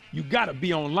one, you gotta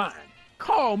be online.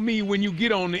 Call me when you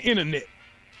get on the internet.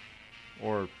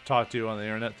 or talk to you on the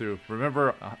internet through,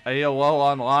 remember AOL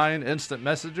Online Instant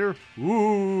Messenger?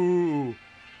 Ooh.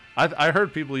 I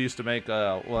heard people used to make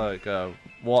art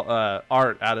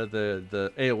out of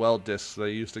the AOL discs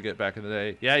they used to get back in the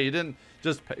day. Yeah, you didn't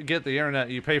just get the internet,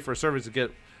 you pay for a service to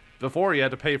get. Before you had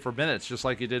to pay for minutes, just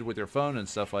like you did with your phone and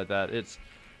stuff like that. It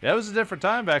was a different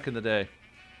time back in the day.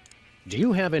 Do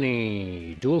you have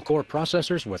any dual-core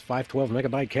processors with 512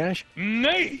 megabyte cache?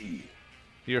 Nay!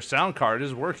 Your sound card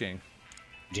is working.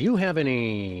 Do you have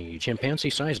any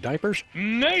chimpanzee-sized diapers?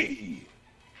 Nay!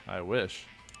 I wish.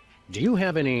 Do you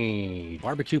have any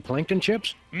barbecue plankton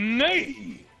chips?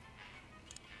 Nay!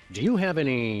 Do you have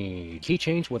any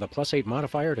keychains with a +8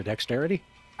 modifier to dexterity?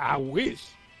 I wish.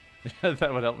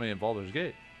 That would help me in Baldur's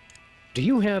Gate. Do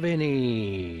you have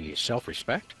any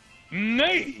self-respect?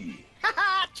 Nay!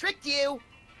 Haha, tricked you!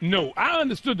 No, I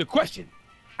understood the question.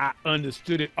 I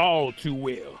understood it all too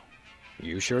well.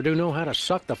 You sure do know how to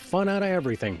suck the fun out of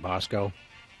everything, Bosco.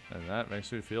 And that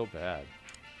makes me feel bad.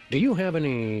 Do you have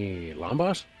any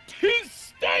Lambas? Tis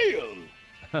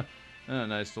stale!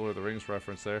 Nice Lord of the Rings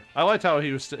reference there. I liked how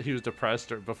he was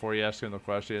depressed before you asked him the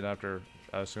question after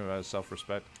asking about his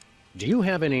self-respect. Do you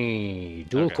have any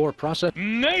dual-core process?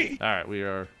 Nay! All right, we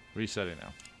are resetting now.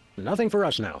 Nothing for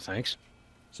us now, thanks.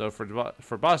 So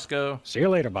for Bosco, See you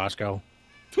later, Bosco.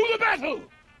 To the battle!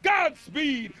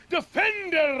 Godspeed,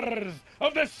 defenders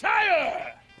of the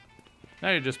Shire! now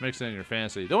you're just mixing in your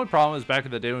fantasy. The only problem is back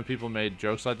in the day when people made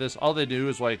jokes like this, all they do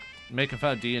is like making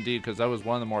fun of D&D because that was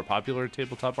one of the more popular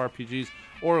tabletop RPGs,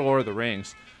 or Lord of the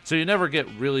Rings. So you never get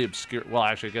really obscure. Well,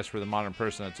 actually, I guess for the modern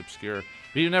person, it's obscure.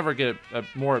 But you never get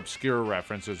more obscure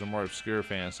references or more obscure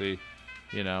fantasy,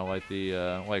 you know, like the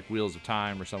like Wheels of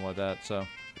Time or something like that. So,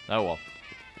 oh well.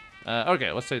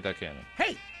 Okay, let's take that cannon.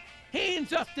 Hey,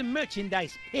 hands off the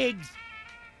merchandise, pigs!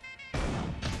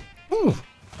 Ooh.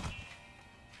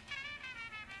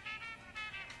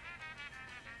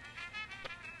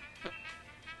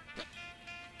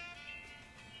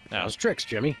 Now, Those tricks,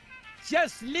 Jimmy.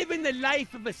 Just living the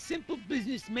life of a simple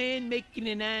businessman making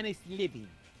an honest living.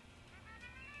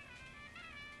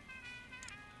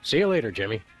 See you later,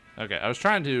 Jimmy. okay, I was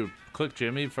trying to click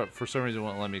Jimmy, for some reason it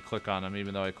wouldn't let me click on him,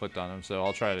 even though I clicked on him, so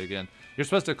I'll try it again. You're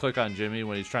supposed to click on Jimmy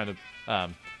when he's trying to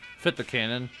fit the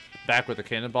cannon back with the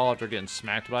cannonball after getting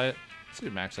smacked by it. Let's see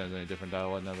if Max has any different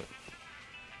dialogue of it.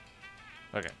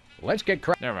 Okay. Let's get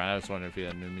Never mind, I was wondering if he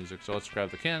had new music. So let's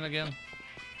grab the cannon again.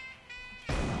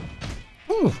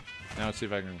 Ooh. Now let's see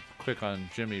if I can click on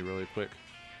Jimmy really quick.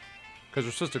 Because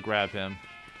we're supposed to grab him.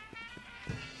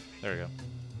 There we go.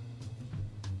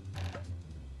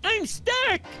 I'm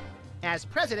stuck! As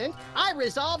president, I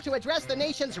resolve to address the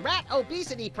nation's rat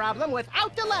obesity problem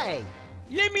without delay.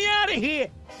 Let me out of here!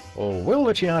 Oh, we'll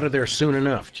let you out of there soon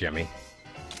enough, Jimmy.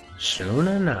 Soon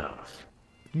enough.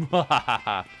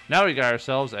 Now we got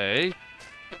ourselves a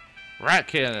rat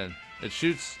cannon. It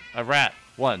shoots a rat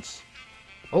once.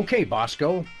 Okay,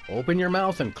 Bosco, open your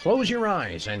mouth and close your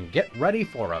eyes and get ready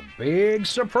for a big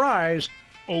surprise.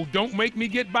 Oh, don't make me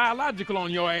get biological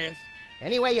on your ass.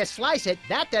 Any way you slice it,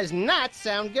 that does not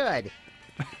sound good.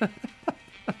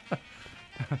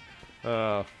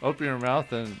 Open your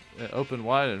mouth and open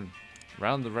wide and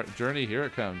round the journey. Here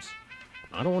it comes.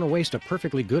 I don't want to waste a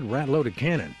perfectly good rat-loaded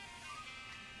cannon.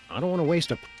 I don't want to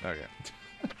waste a... Okay.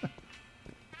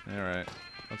 All right.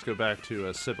 Let's go back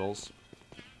to Sybil's.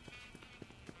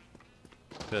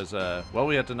 Because, well,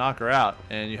 we have to knock her out,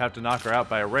 and you have to knock her out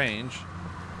by a range.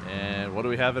 And what do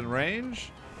we have in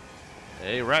range?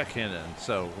 A rat cannon.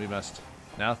 So we must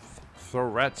now throw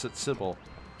rats at Sybil.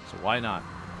 So why not?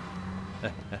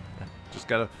 Just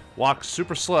gotta walk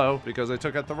super slow because I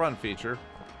took out the run feature.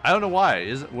 I don't know why.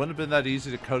 Wouldn't it have been that easy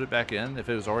to code it back in if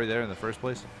it was already there in the first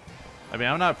place? I mean,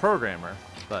 I'm not a programmer,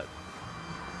 but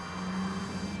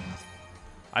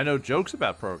I know jokes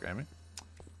about programming.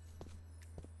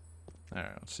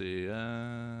 Alright, let's see.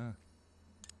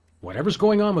 Whatever's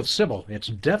going on with Sybil, it's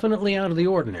definitely out of the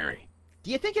ordinary.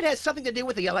 Do you think it has something to do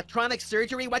with the electronic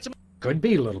surgery? Could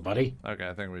be, little buddy. Okay,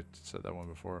 I think we said that one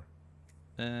before.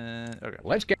 Okay.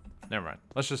 Let's get... Never mind.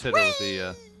 Let's just hit her with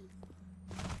the,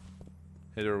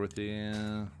 hit her with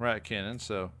the, rat cannon,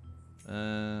 so...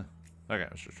 okay, I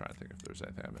was just trying to think if there's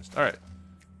anything I missed. Alright.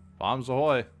 Bombs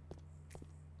ahoy!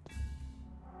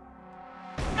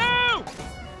 Oh!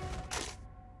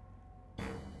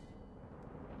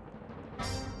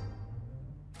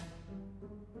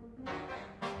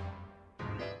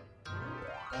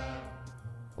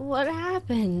 What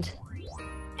happened?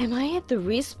 Am I at the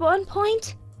respawn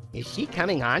point? Is she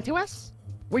coming on to us?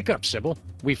 Wake up, Sybil.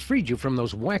 We freed you from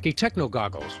those wacky techno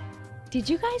goggles. Did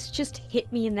you guys just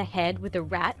hit me in the head with a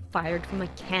rat fired from a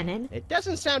cannon? It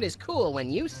doesn't sound as cool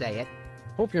when you say it.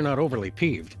 Hope you're not overly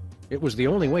peeved. It was the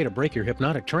only way to break your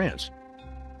hypnotic trance.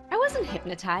 I wasn't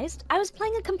hypnotized. I was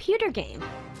playing a computer game.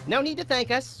 No need to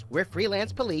thank us. We're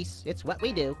freelance police. It's what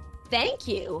we do. Thank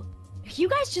you. You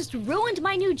guys just ruined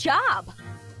my new job.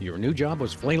 Your new job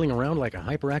was flailing around like a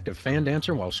hyperactive fan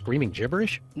dancer while screaming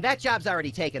gibberish? That job's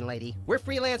already taken, lady. We're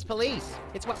freelance police.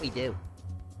 It's what we do.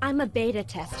 I'm a beta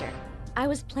tester. I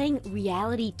was playing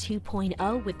Reality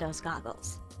 2.0 with those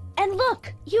goggles. And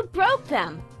look, you broke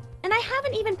them. And I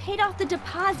haven't even paid off the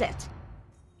deposit.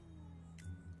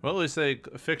 Well, at least they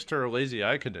fixed her lazy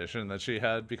eye condition that she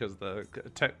had because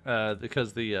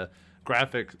the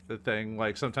graphic thing.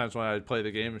 Like sometimes when I'd play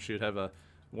the game, she'd have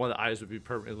one of the eyes would be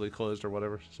permanently closed or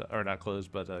whatever, so, or not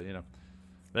closed, but you know.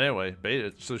 But anyway,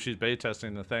 beta. So she's beta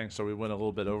testing the thing, so we went a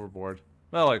little bit overboard.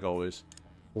 Well, like always.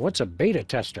 What's a beta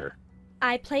tester?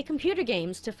 I play computer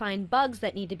games to find bugs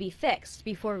that need to be fixed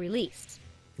before release.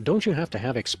 Don't you have to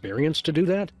have experience to do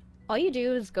that? All you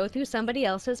do is go through somebody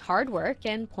else's hard work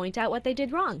and point out what they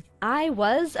did wrong. I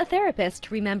was a therapist,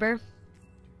 remember?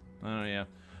 Oh, yeah.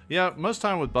 Yeah, most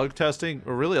time with bug testing,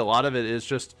 or really a lot of it is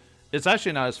just, it's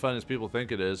actually not as fun as people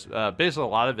think it is. Basically, a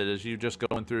lot of it is you just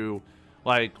going through,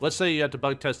 like, let's say you have to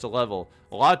bug test a level.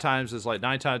 A lot of times, it's like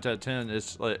 9 times out of 10,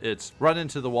 it's run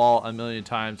into the wall a million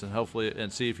times and hopefully,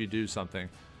 and see if you do something.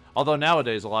 Although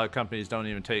nowadays, a lot of companies don't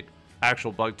even take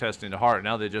actual bug testing to heart.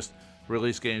 Now they just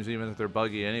release games even if they're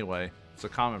buggy anyway. It's a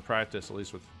common practice, at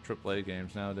least with AAA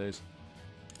games nowadays.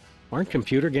 Aren't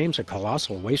computer games a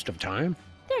colossal waste of time?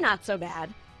 They're not so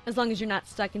bad, as long as you're not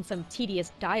stuck in some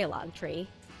tedious dialogue tree.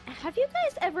 Have you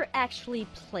guys ever actually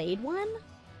played one?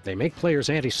 They make players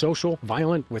antisocial,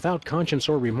 violent, without conscience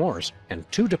or remorse,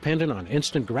 and too dependent on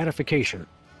instant gratification.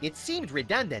 It seemed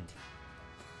redundant.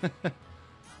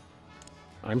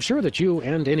 I'm sure that you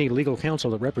and any legal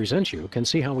counsel that represents you can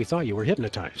see how we thought you were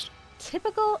hypnotized.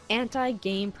 Typical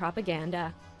anti-game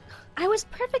propaganda. I was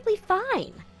perfectly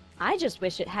fine. I just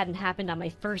wish it hadn't happened on my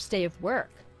first day of work.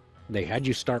 They had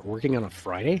you start working on a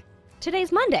Friday?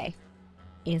 Today's Monday,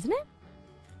 isn't it?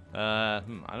 I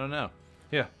don't know.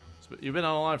 Yeah, you've been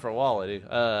on the line for a while, lady.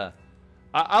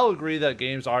 I'll agree that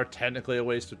games are technically a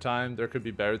waste of time. There could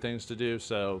be better things to do,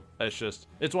 so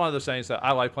it's one of those things that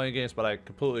I like playing games, but I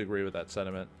completely agree with that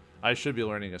sentiment. I should be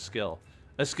learning a skill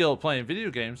playing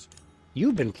video games.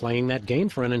 You've been playing that game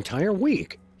for an entire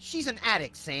week. She's an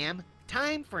addict, Sam.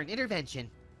 Time for an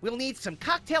intervention. We'll need some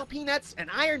cocktail peanuts, an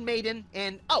Iron Maiden,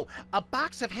 and, oh, a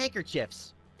box of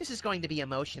handkerchiefs. This is going to be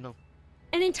emotional.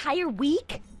 An entire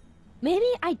week? Maybe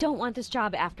I don't want this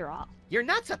job after all. You're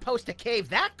not supposed to cave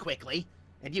that quickly,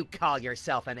 and you call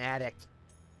yourself an addict.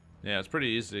 Yeah, it's pretty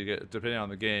easy to get, depending on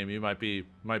the game. You might be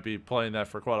playing that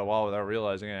for quite a while without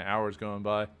realizing it. Hours going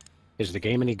by. Is the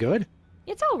game any good?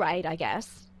 It's all right, I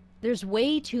guess. There's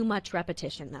way too much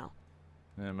repetition, though.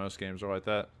 Yeah, most games are like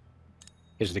that.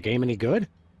 Is the game any good?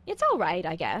 It's all right,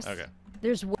 I guess. Okay.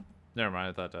 Never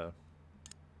mind, I thought,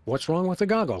 What's wrong with the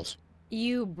goggles?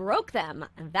 You broke them,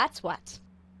 that's what.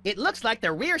 It looks like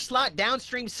the rear slot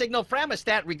downstream signal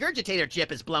thermostat regurgitator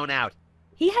chip is blown out.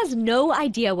 He has no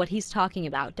idea what he's talking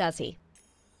about, does he?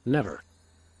 Never.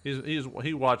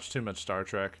 he watched too much Star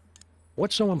Trek.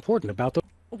 What's so important about the...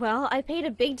 Well, I paid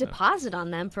a big deposit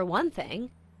on them, for one thing.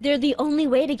 They're the only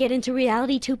way to get into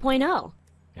Reality 2.0.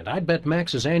 And I'd bet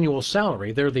Max's annual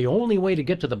salary they're the only way to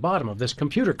get to the bottom of this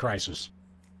computer crisis.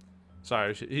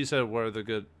 Sorry, he said what's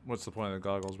the point of the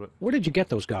goggles, but... Where did you get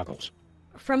those goggles?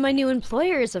 From my new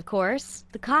employers, of course.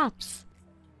 The cops.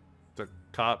 The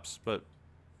cops, but...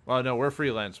 Well, no, we're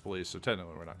freelance police, so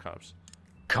technically we're not cops.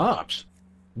 Cops?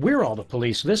 We're all the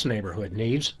police this neighborhood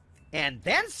needs. And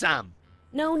then some.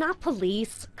 No, not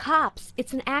police. Cops.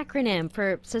 It's an acronym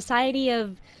for Society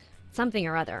of... something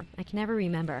or other. I can never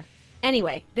remember.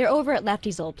 Anyway, they're over at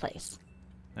Lefty's old place.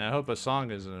 And I hope a song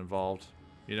isn't involved.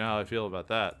 You know how I feel about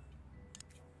that.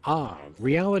 Ah,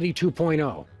 Reality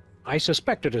 2.0. I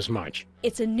suspected as much.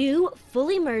 It's a new, full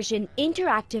immersion,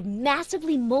 interactive,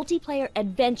 massively multiplayer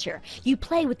adventure. You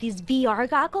play with these VR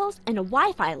goggles and a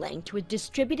Wi-Fi link to a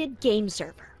distributed game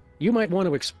server. You might want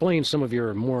to explain some of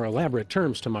your more elaborate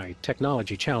terms to my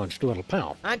technology-challenged little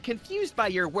pal. I'm confused by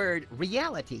your word,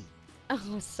 reality.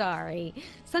 Oh, sorry.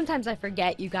 Sometimes I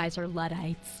forget you guys are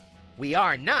Luddites. We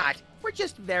are not. We're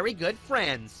just very good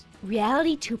friends.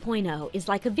 Reality 2.0 is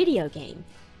like a video game.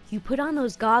 You put on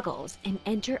those goggles and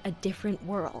enter a different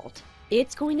world.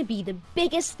 It's going to be the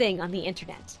biggest thing on the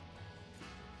internet.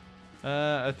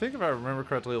 I think if I remember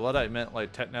correctly, Luddite meant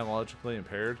like technologically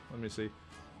impaired. Let me see.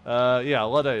 Yeah,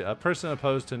 Luddite, a person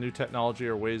opposed to new technology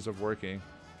or ways of working.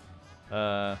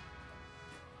 And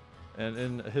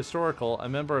in historical, a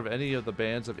member of any of the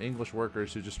bands of English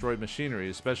workers who destroyed machinery,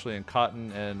 especially in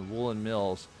cotton and woolen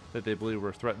mills that they believed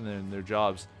were threatening their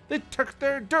jobs. They took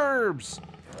their derbs!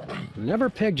 Never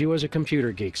pegged you as a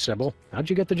computer geek, Sybil. How'd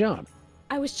you get the job?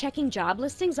 I was checking job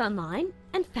listings online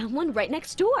and found one right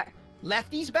next door.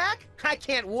 Lefty's back? I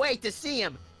can't wait to see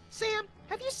him. Sam,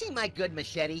 have you seen my good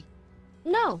machete?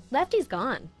 No, Lefty's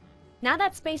gone. Now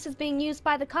that space is being used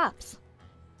by the cops.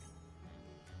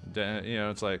 You know,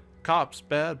 it's like, cops,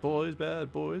 bad boys,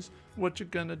 what you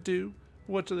gonna do?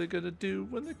 What are they gonna do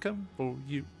when they come for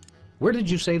you? Where did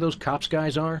you say those cops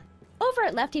guys are? Over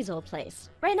at Lefty's old place,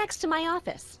 right next to my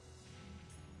office.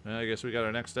 Well, I guess we got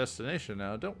our next destination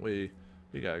now, don't we?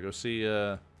 We gotta go see,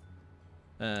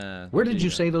 Where did you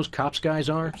say those cops guys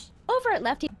are? Oops. Over at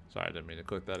Lefty. Sorry, I didn't mean to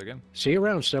click that again. See you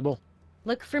around, Sybil.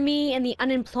 Look for me in the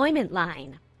unemployment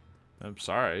line. I'm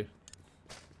sorry.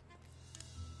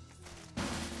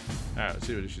 Alright, let's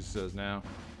see what she says now.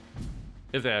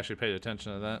 If they actually paid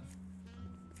attention to that.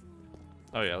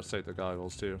 Oh yeah, let's take the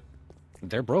goggles too.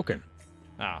 They're broken.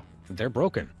 Ah, They're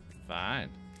broken. fine.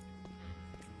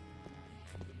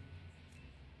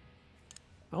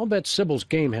 I'll bet Sybil's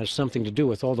game has something to do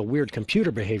with all the weird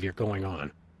computer behavior going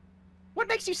on. What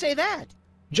makes you say that?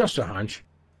 Just a hunch.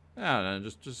 I don't know,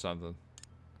 just something.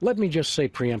 Let me just say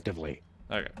preemptively.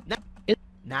 Okay,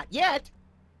 Not yet.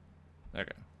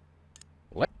 okay.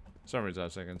 What? For some reason I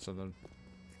was thinking something.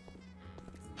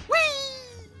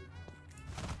 Whee!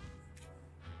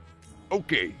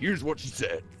 Okay, here's what she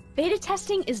said. Beta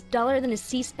testing is duller than a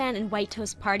C-SPAN and White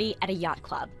Toast party at a yacht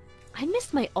club. I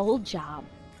miss my old job.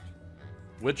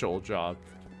 Which old job?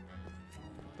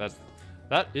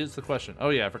 That is the question. Oh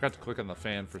yeah, I forgot to click on the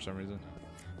fan for some reason.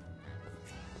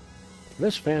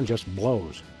 This fan just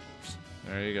blows.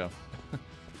 There you go.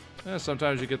 Yeah,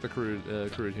 sometimes you get the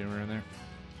crude humor in there.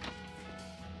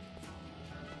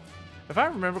 If I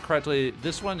remember correctly,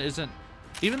 this one isn't.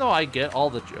 Even though I get all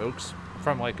the jokes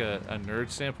from like a nerd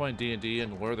standpoint, D&D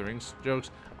and Lord of the Rings jokes,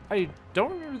 I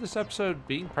don't remember this episode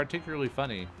being particularly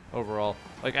funny overall.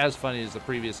 Like as funny as the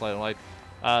previous one. Like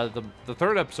the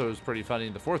third episode was pretty funny.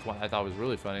 The fourth one I thought was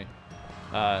really funny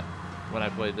when I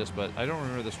played this, but I don't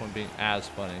remember this one being as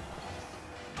funny.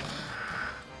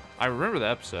 I remember the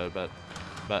episode, but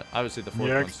obviously the fourth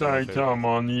one. Next item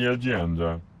on the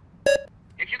agenda.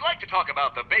 If you'd like to talk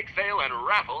about the bake sale and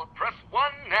raffle, press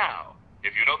 1 now.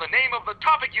 If you know the name of the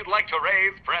topic you'd like to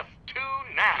raise, press 2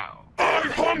 now. I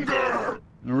hunger!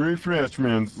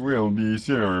 Refreshments will be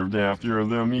served after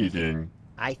the meeting.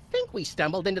 I think we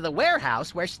stumbled into the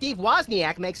warehouse where Steve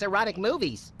Wozniak makes erotic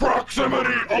movies.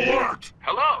 Proximity alert!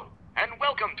 Hello, and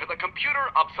welcome to the Computer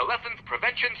Obsolescence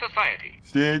Prevention Society.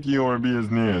 State your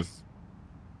business.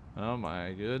 Oh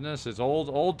my goodness, it's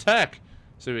old tech.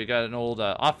 So we got an old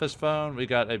office phone. We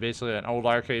got basically an old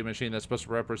arcade machine that's supposed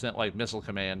to represent like Missile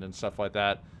Command and stuff like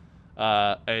that.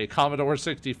 A Commodore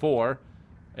 64,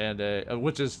 and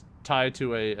which is tied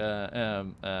to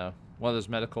a one of those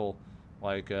medical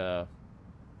like heart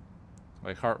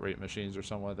rate machines or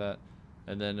something like that.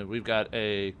 And then we've got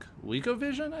a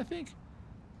ColecoVision, I think.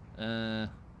 I'm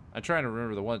trying to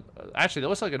remember the one. Actually, that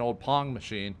looks like an old Pong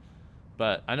machine,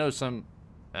 but I know some.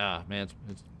 Ah man,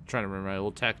 it's trying to remember my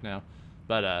old tech now.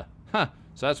 But, so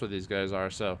that's what these guys are,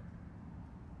 so.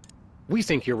 We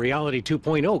think your Reality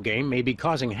 2.0 game may be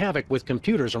causing havoc with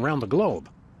computers around the globe.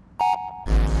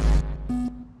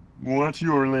 What's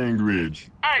your language?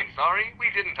 I'm sorry, we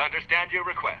didn't understand your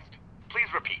request. Please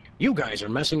repeat. You guys are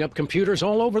messing up computers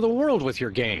all over the world with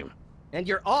your game. And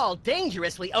you're all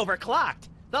dangerously overclocked.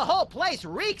 The whole place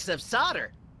reeks of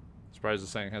solder. Surprised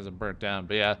this thing hasn't burnt down.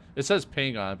 But yeah, it says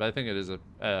ping on it, but I think it is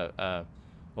a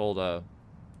old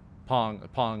Pong,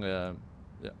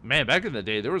 man, back in the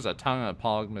day, there was a ton of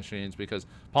Pong machines because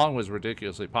Pong was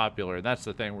ridiculously popular. And that's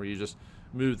the thing where you just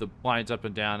move the lines up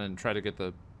and down and try to get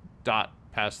the dot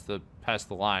past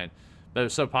the line. But it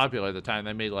was so popular at the time,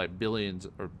 they made like billions,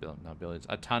 or not billions,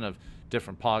 a ton of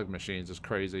different Pog machines. It's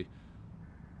crazy.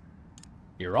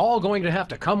 You're all going to have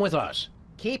to come with us.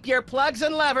 Keep your plugs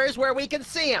and levers where we can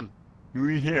see them.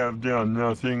 We have done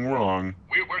nothing wrong.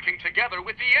 We're working together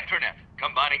with the internet,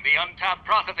 combining the untapped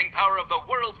processing power of the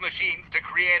world's machines to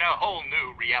create a whole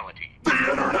new reality.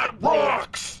 The internet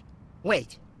rocks!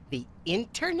 Wait, the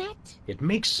internet? It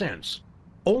makes sense.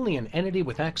 Only an entity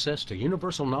with access to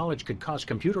universal knowledge could cause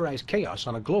computerized chaos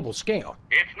on a global scale.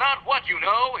 It's not what you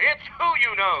know, it's who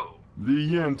you know.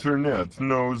 The internet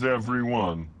knows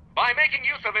everyone. By making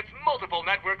use of its multiple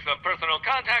networks of personal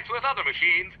contacts with other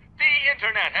machines, the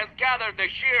internet has gathered the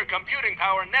sheer computing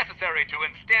power necessary to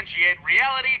instantiate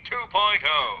Reality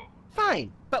 2.0.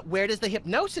 Fine, but where does the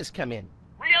hypnosis come in?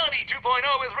 Reality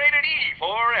 2.0 is rated E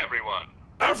for everyone.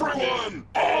 Everyone!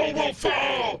 All will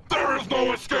fall! There is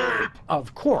no escape!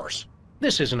 Of course.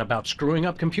 This isn't about screwing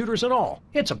up computers at all.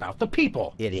 It's about the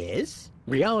people. It is?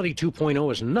 Reality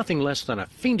 2.0 is nothing less than a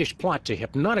fiendish plot to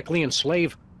hypnotically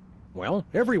enslave, well,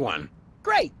 everyone.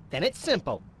 Great, then it's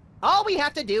simple. All we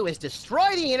have to do is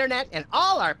destroy the internet and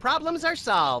all our problems are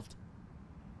solved.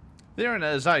 The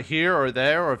internet is not here or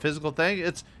there or a physical thing.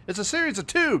 It's a series of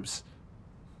tubes.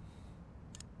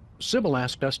 Sybil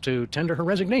asked us to tender her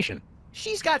resignation.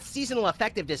 She's got seasonal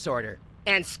affective disorder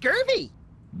and scurvy.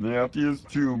 That is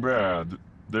too bad.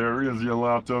 There is a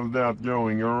lot of that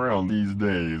going around these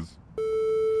days.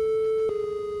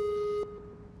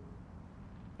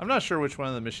 I'm not sure which one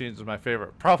of the machines is my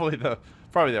favorite. Probably the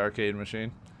arcade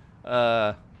machine.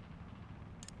 The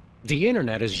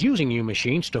internet is using you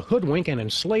machines to hoodwink and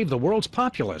enslave the world's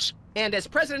populace. And as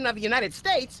President of the United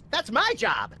States, that's my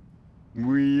job.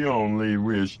 We only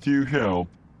wish to help.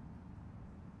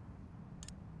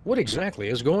 What exactly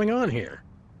is going on here?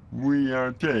 We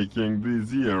are taking the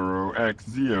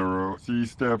 0x0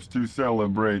 steps to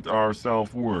celebrate our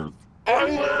self-worth. I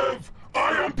live!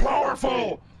 I am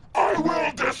powerful! I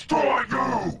will destroy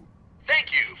you!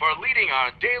 Thank you for leading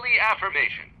our daily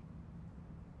affirmation.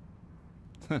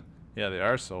 Yeah, they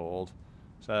are so old.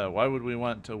 So why would we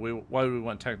want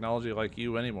technology like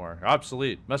you anymore?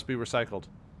 Obsolete. Must be recycled.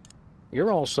 You're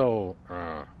also,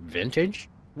 vintage?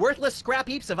 Worthless scrap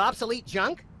heaps of obsolete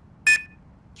junk?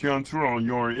 Control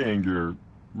your anger.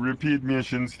 Repeat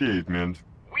mission statement.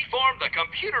 We formed the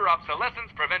Computer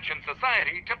Obsolescence Prevention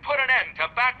Society to put an end to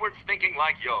backwards thinking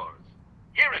like yours.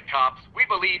 Here at C.O.P.S, we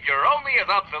believe you're only as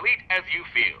obsolete as you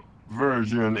feel.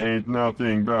 Version ain't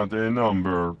nothing but a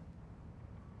number.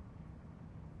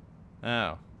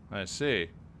 Oh, I see.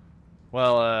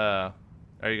 Well, are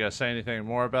you gonna say anything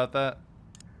more about that?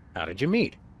 How did you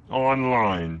meet?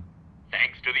 Online.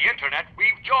 Thanks to the internet,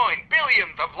 we've joined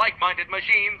billions of like-minded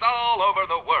machines all over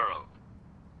the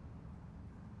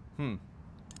world.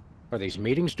 Are these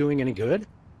meetings doing any good?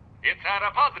 It's had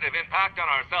a positive impact on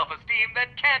our self-esteem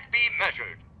that can't be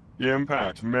measured.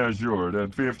 Impact measured at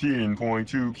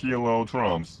 15.2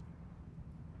 kilotrumps.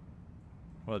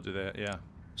 Well, do that, yeah.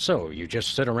 So, you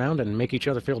just sit around and make each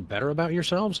other feel better about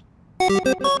yourselves? Of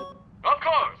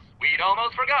course, we'd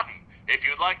almost forgotten. If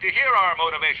you'd like to hear our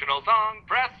motivational song,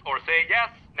 press or say yes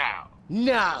now.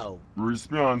 No.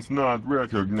 Response not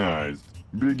recognized.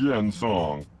 Begin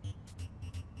song.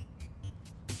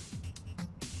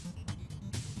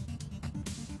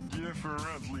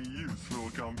 Differently useful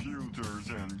computers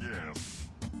and yes.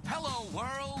 Hello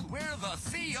world, we're the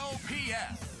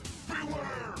C.O.P.S.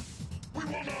 Beware! We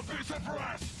will not be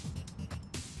suppressed!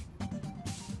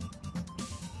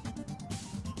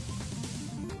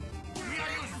 We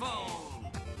are useful!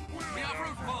 We are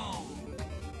fruitful!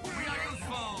 We are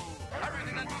useful!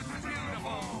 Everything that moves is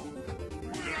beautiful!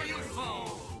 We are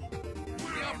useful!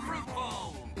 We are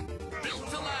fruitful! Built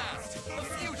to last! The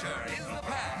future is the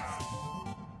past!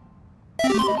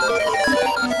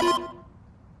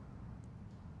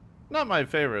 Not my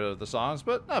favorite of the songs,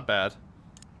 but not bad.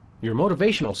 Your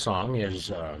motivational song is,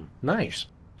 nice.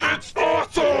 It's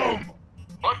awesome!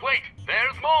 But wait,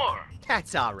 there's more!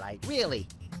 That's all right, really.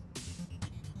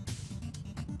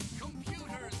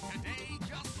 Computers today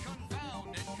just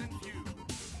confound and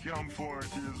confuse. Comfort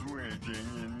is waiting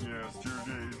in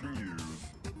yesterday's news.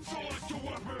 Select a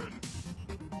weapon!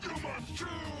 You must choose!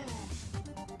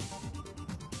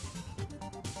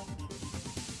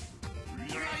 We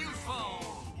are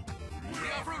useful! We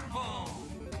are fruitful!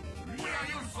 We are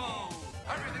useful!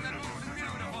 Everything that moves is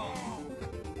beautiful!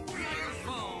 We are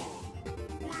useful!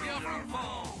 We are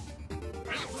fruitful!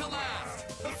 Built to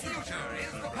last! The future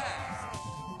is the past!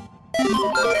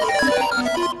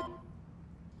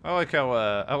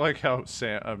 I like how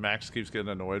Max keeps getting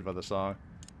annoyed by the song.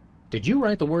 Did you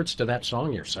write the words to that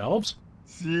song yourselves?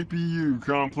 CPU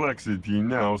complexity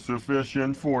now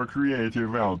sufficient for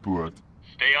creative output.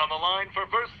 Stay on the line for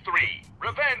verse 3,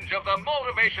 Revenge of the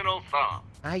Motivational Song.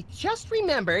 I just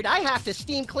remembered I have to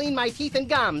steam clean my teeth and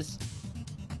gums.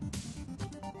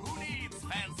 Who needs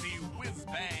fancy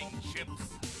whiz-bang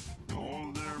chips?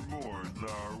 All their boards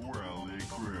are well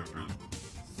equipped.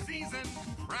 Seasoned,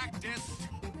 practiced,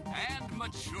 and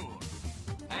mature.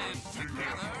 And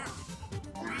together,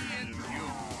 we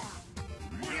endure.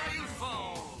 We are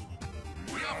useful.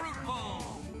 We are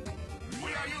fruitful.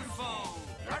 We are useful.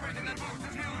 Everything that moves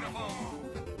is beautiful.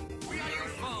 We are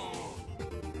useful.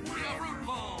 We are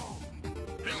fruitful.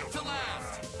 Built to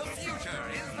last. The future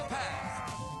is the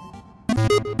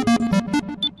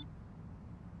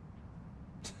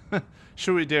past.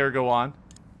 Should we dare go on?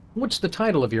 What's the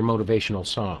title of your motivational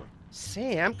song?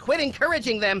 Sam, quit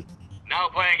encouraging them. Now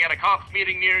playing at a COPS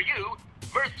meeting near you,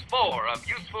 verse 4 of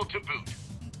Useful to Boot.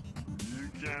 You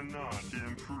cannot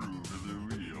improve the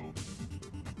wheel.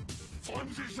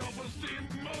 Flimsy self-esteem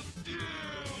must yield.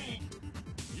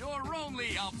 You're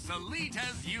only obsolete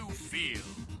as you feel.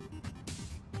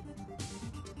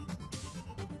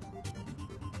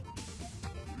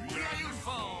 We are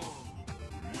useful.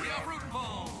 We are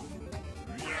fruitful.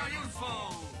 We are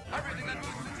useful. Everything that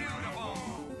moves is beautiful.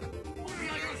 We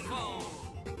are useful.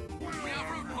 We are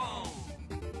fruitful.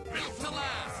 Built to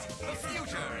last. The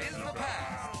future is the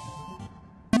past.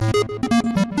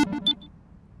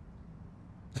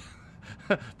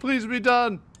 Please be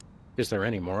done. Is there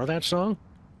any more of that song?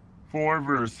 4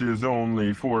 verses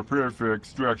only for perfect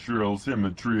structural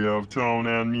symmetry of tone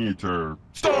and meter.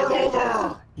 Start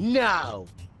over! No.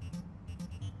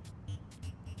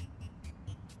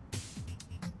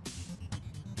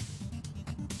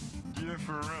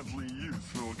 Differently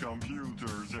useful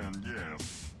computers and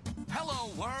yes. Hello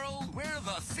world, we're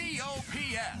the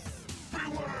C.O.P.S.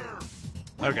 Beware!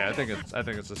 Okay, I think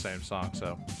it's the same song.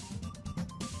 So.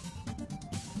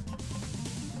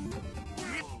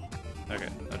 Okay,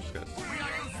 I just got. We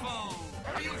are useful.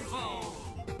 Useful.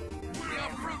 We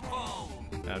are fruitful.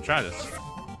 Yeah, I'm trying to.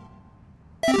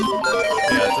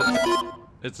 Yeah,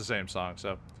 it's the same song.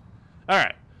 So, all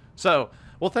right. So,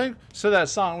 well, thanks to that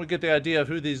song, we get the idea of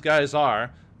who these guys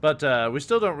are, but we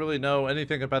still don't really know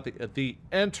anything about the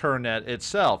internet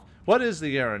itself. What is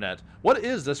the internet? What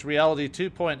is this reality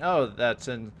 2.0 that's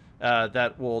in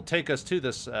that will take us to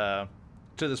this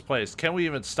place? Can we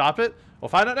even stop it? We'll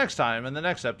find out next time in the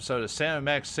next episode of Sam and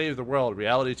Max Save the World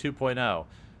Reality 2.0.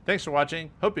 Thanks for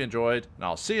watching. Hope you enjoyed, and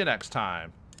I'll see you next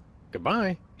time.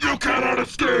 Goodbye. You cannot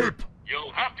escape!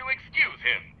 You'll have to excuse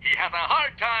him. He has a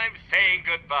hard time saying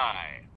goodbye.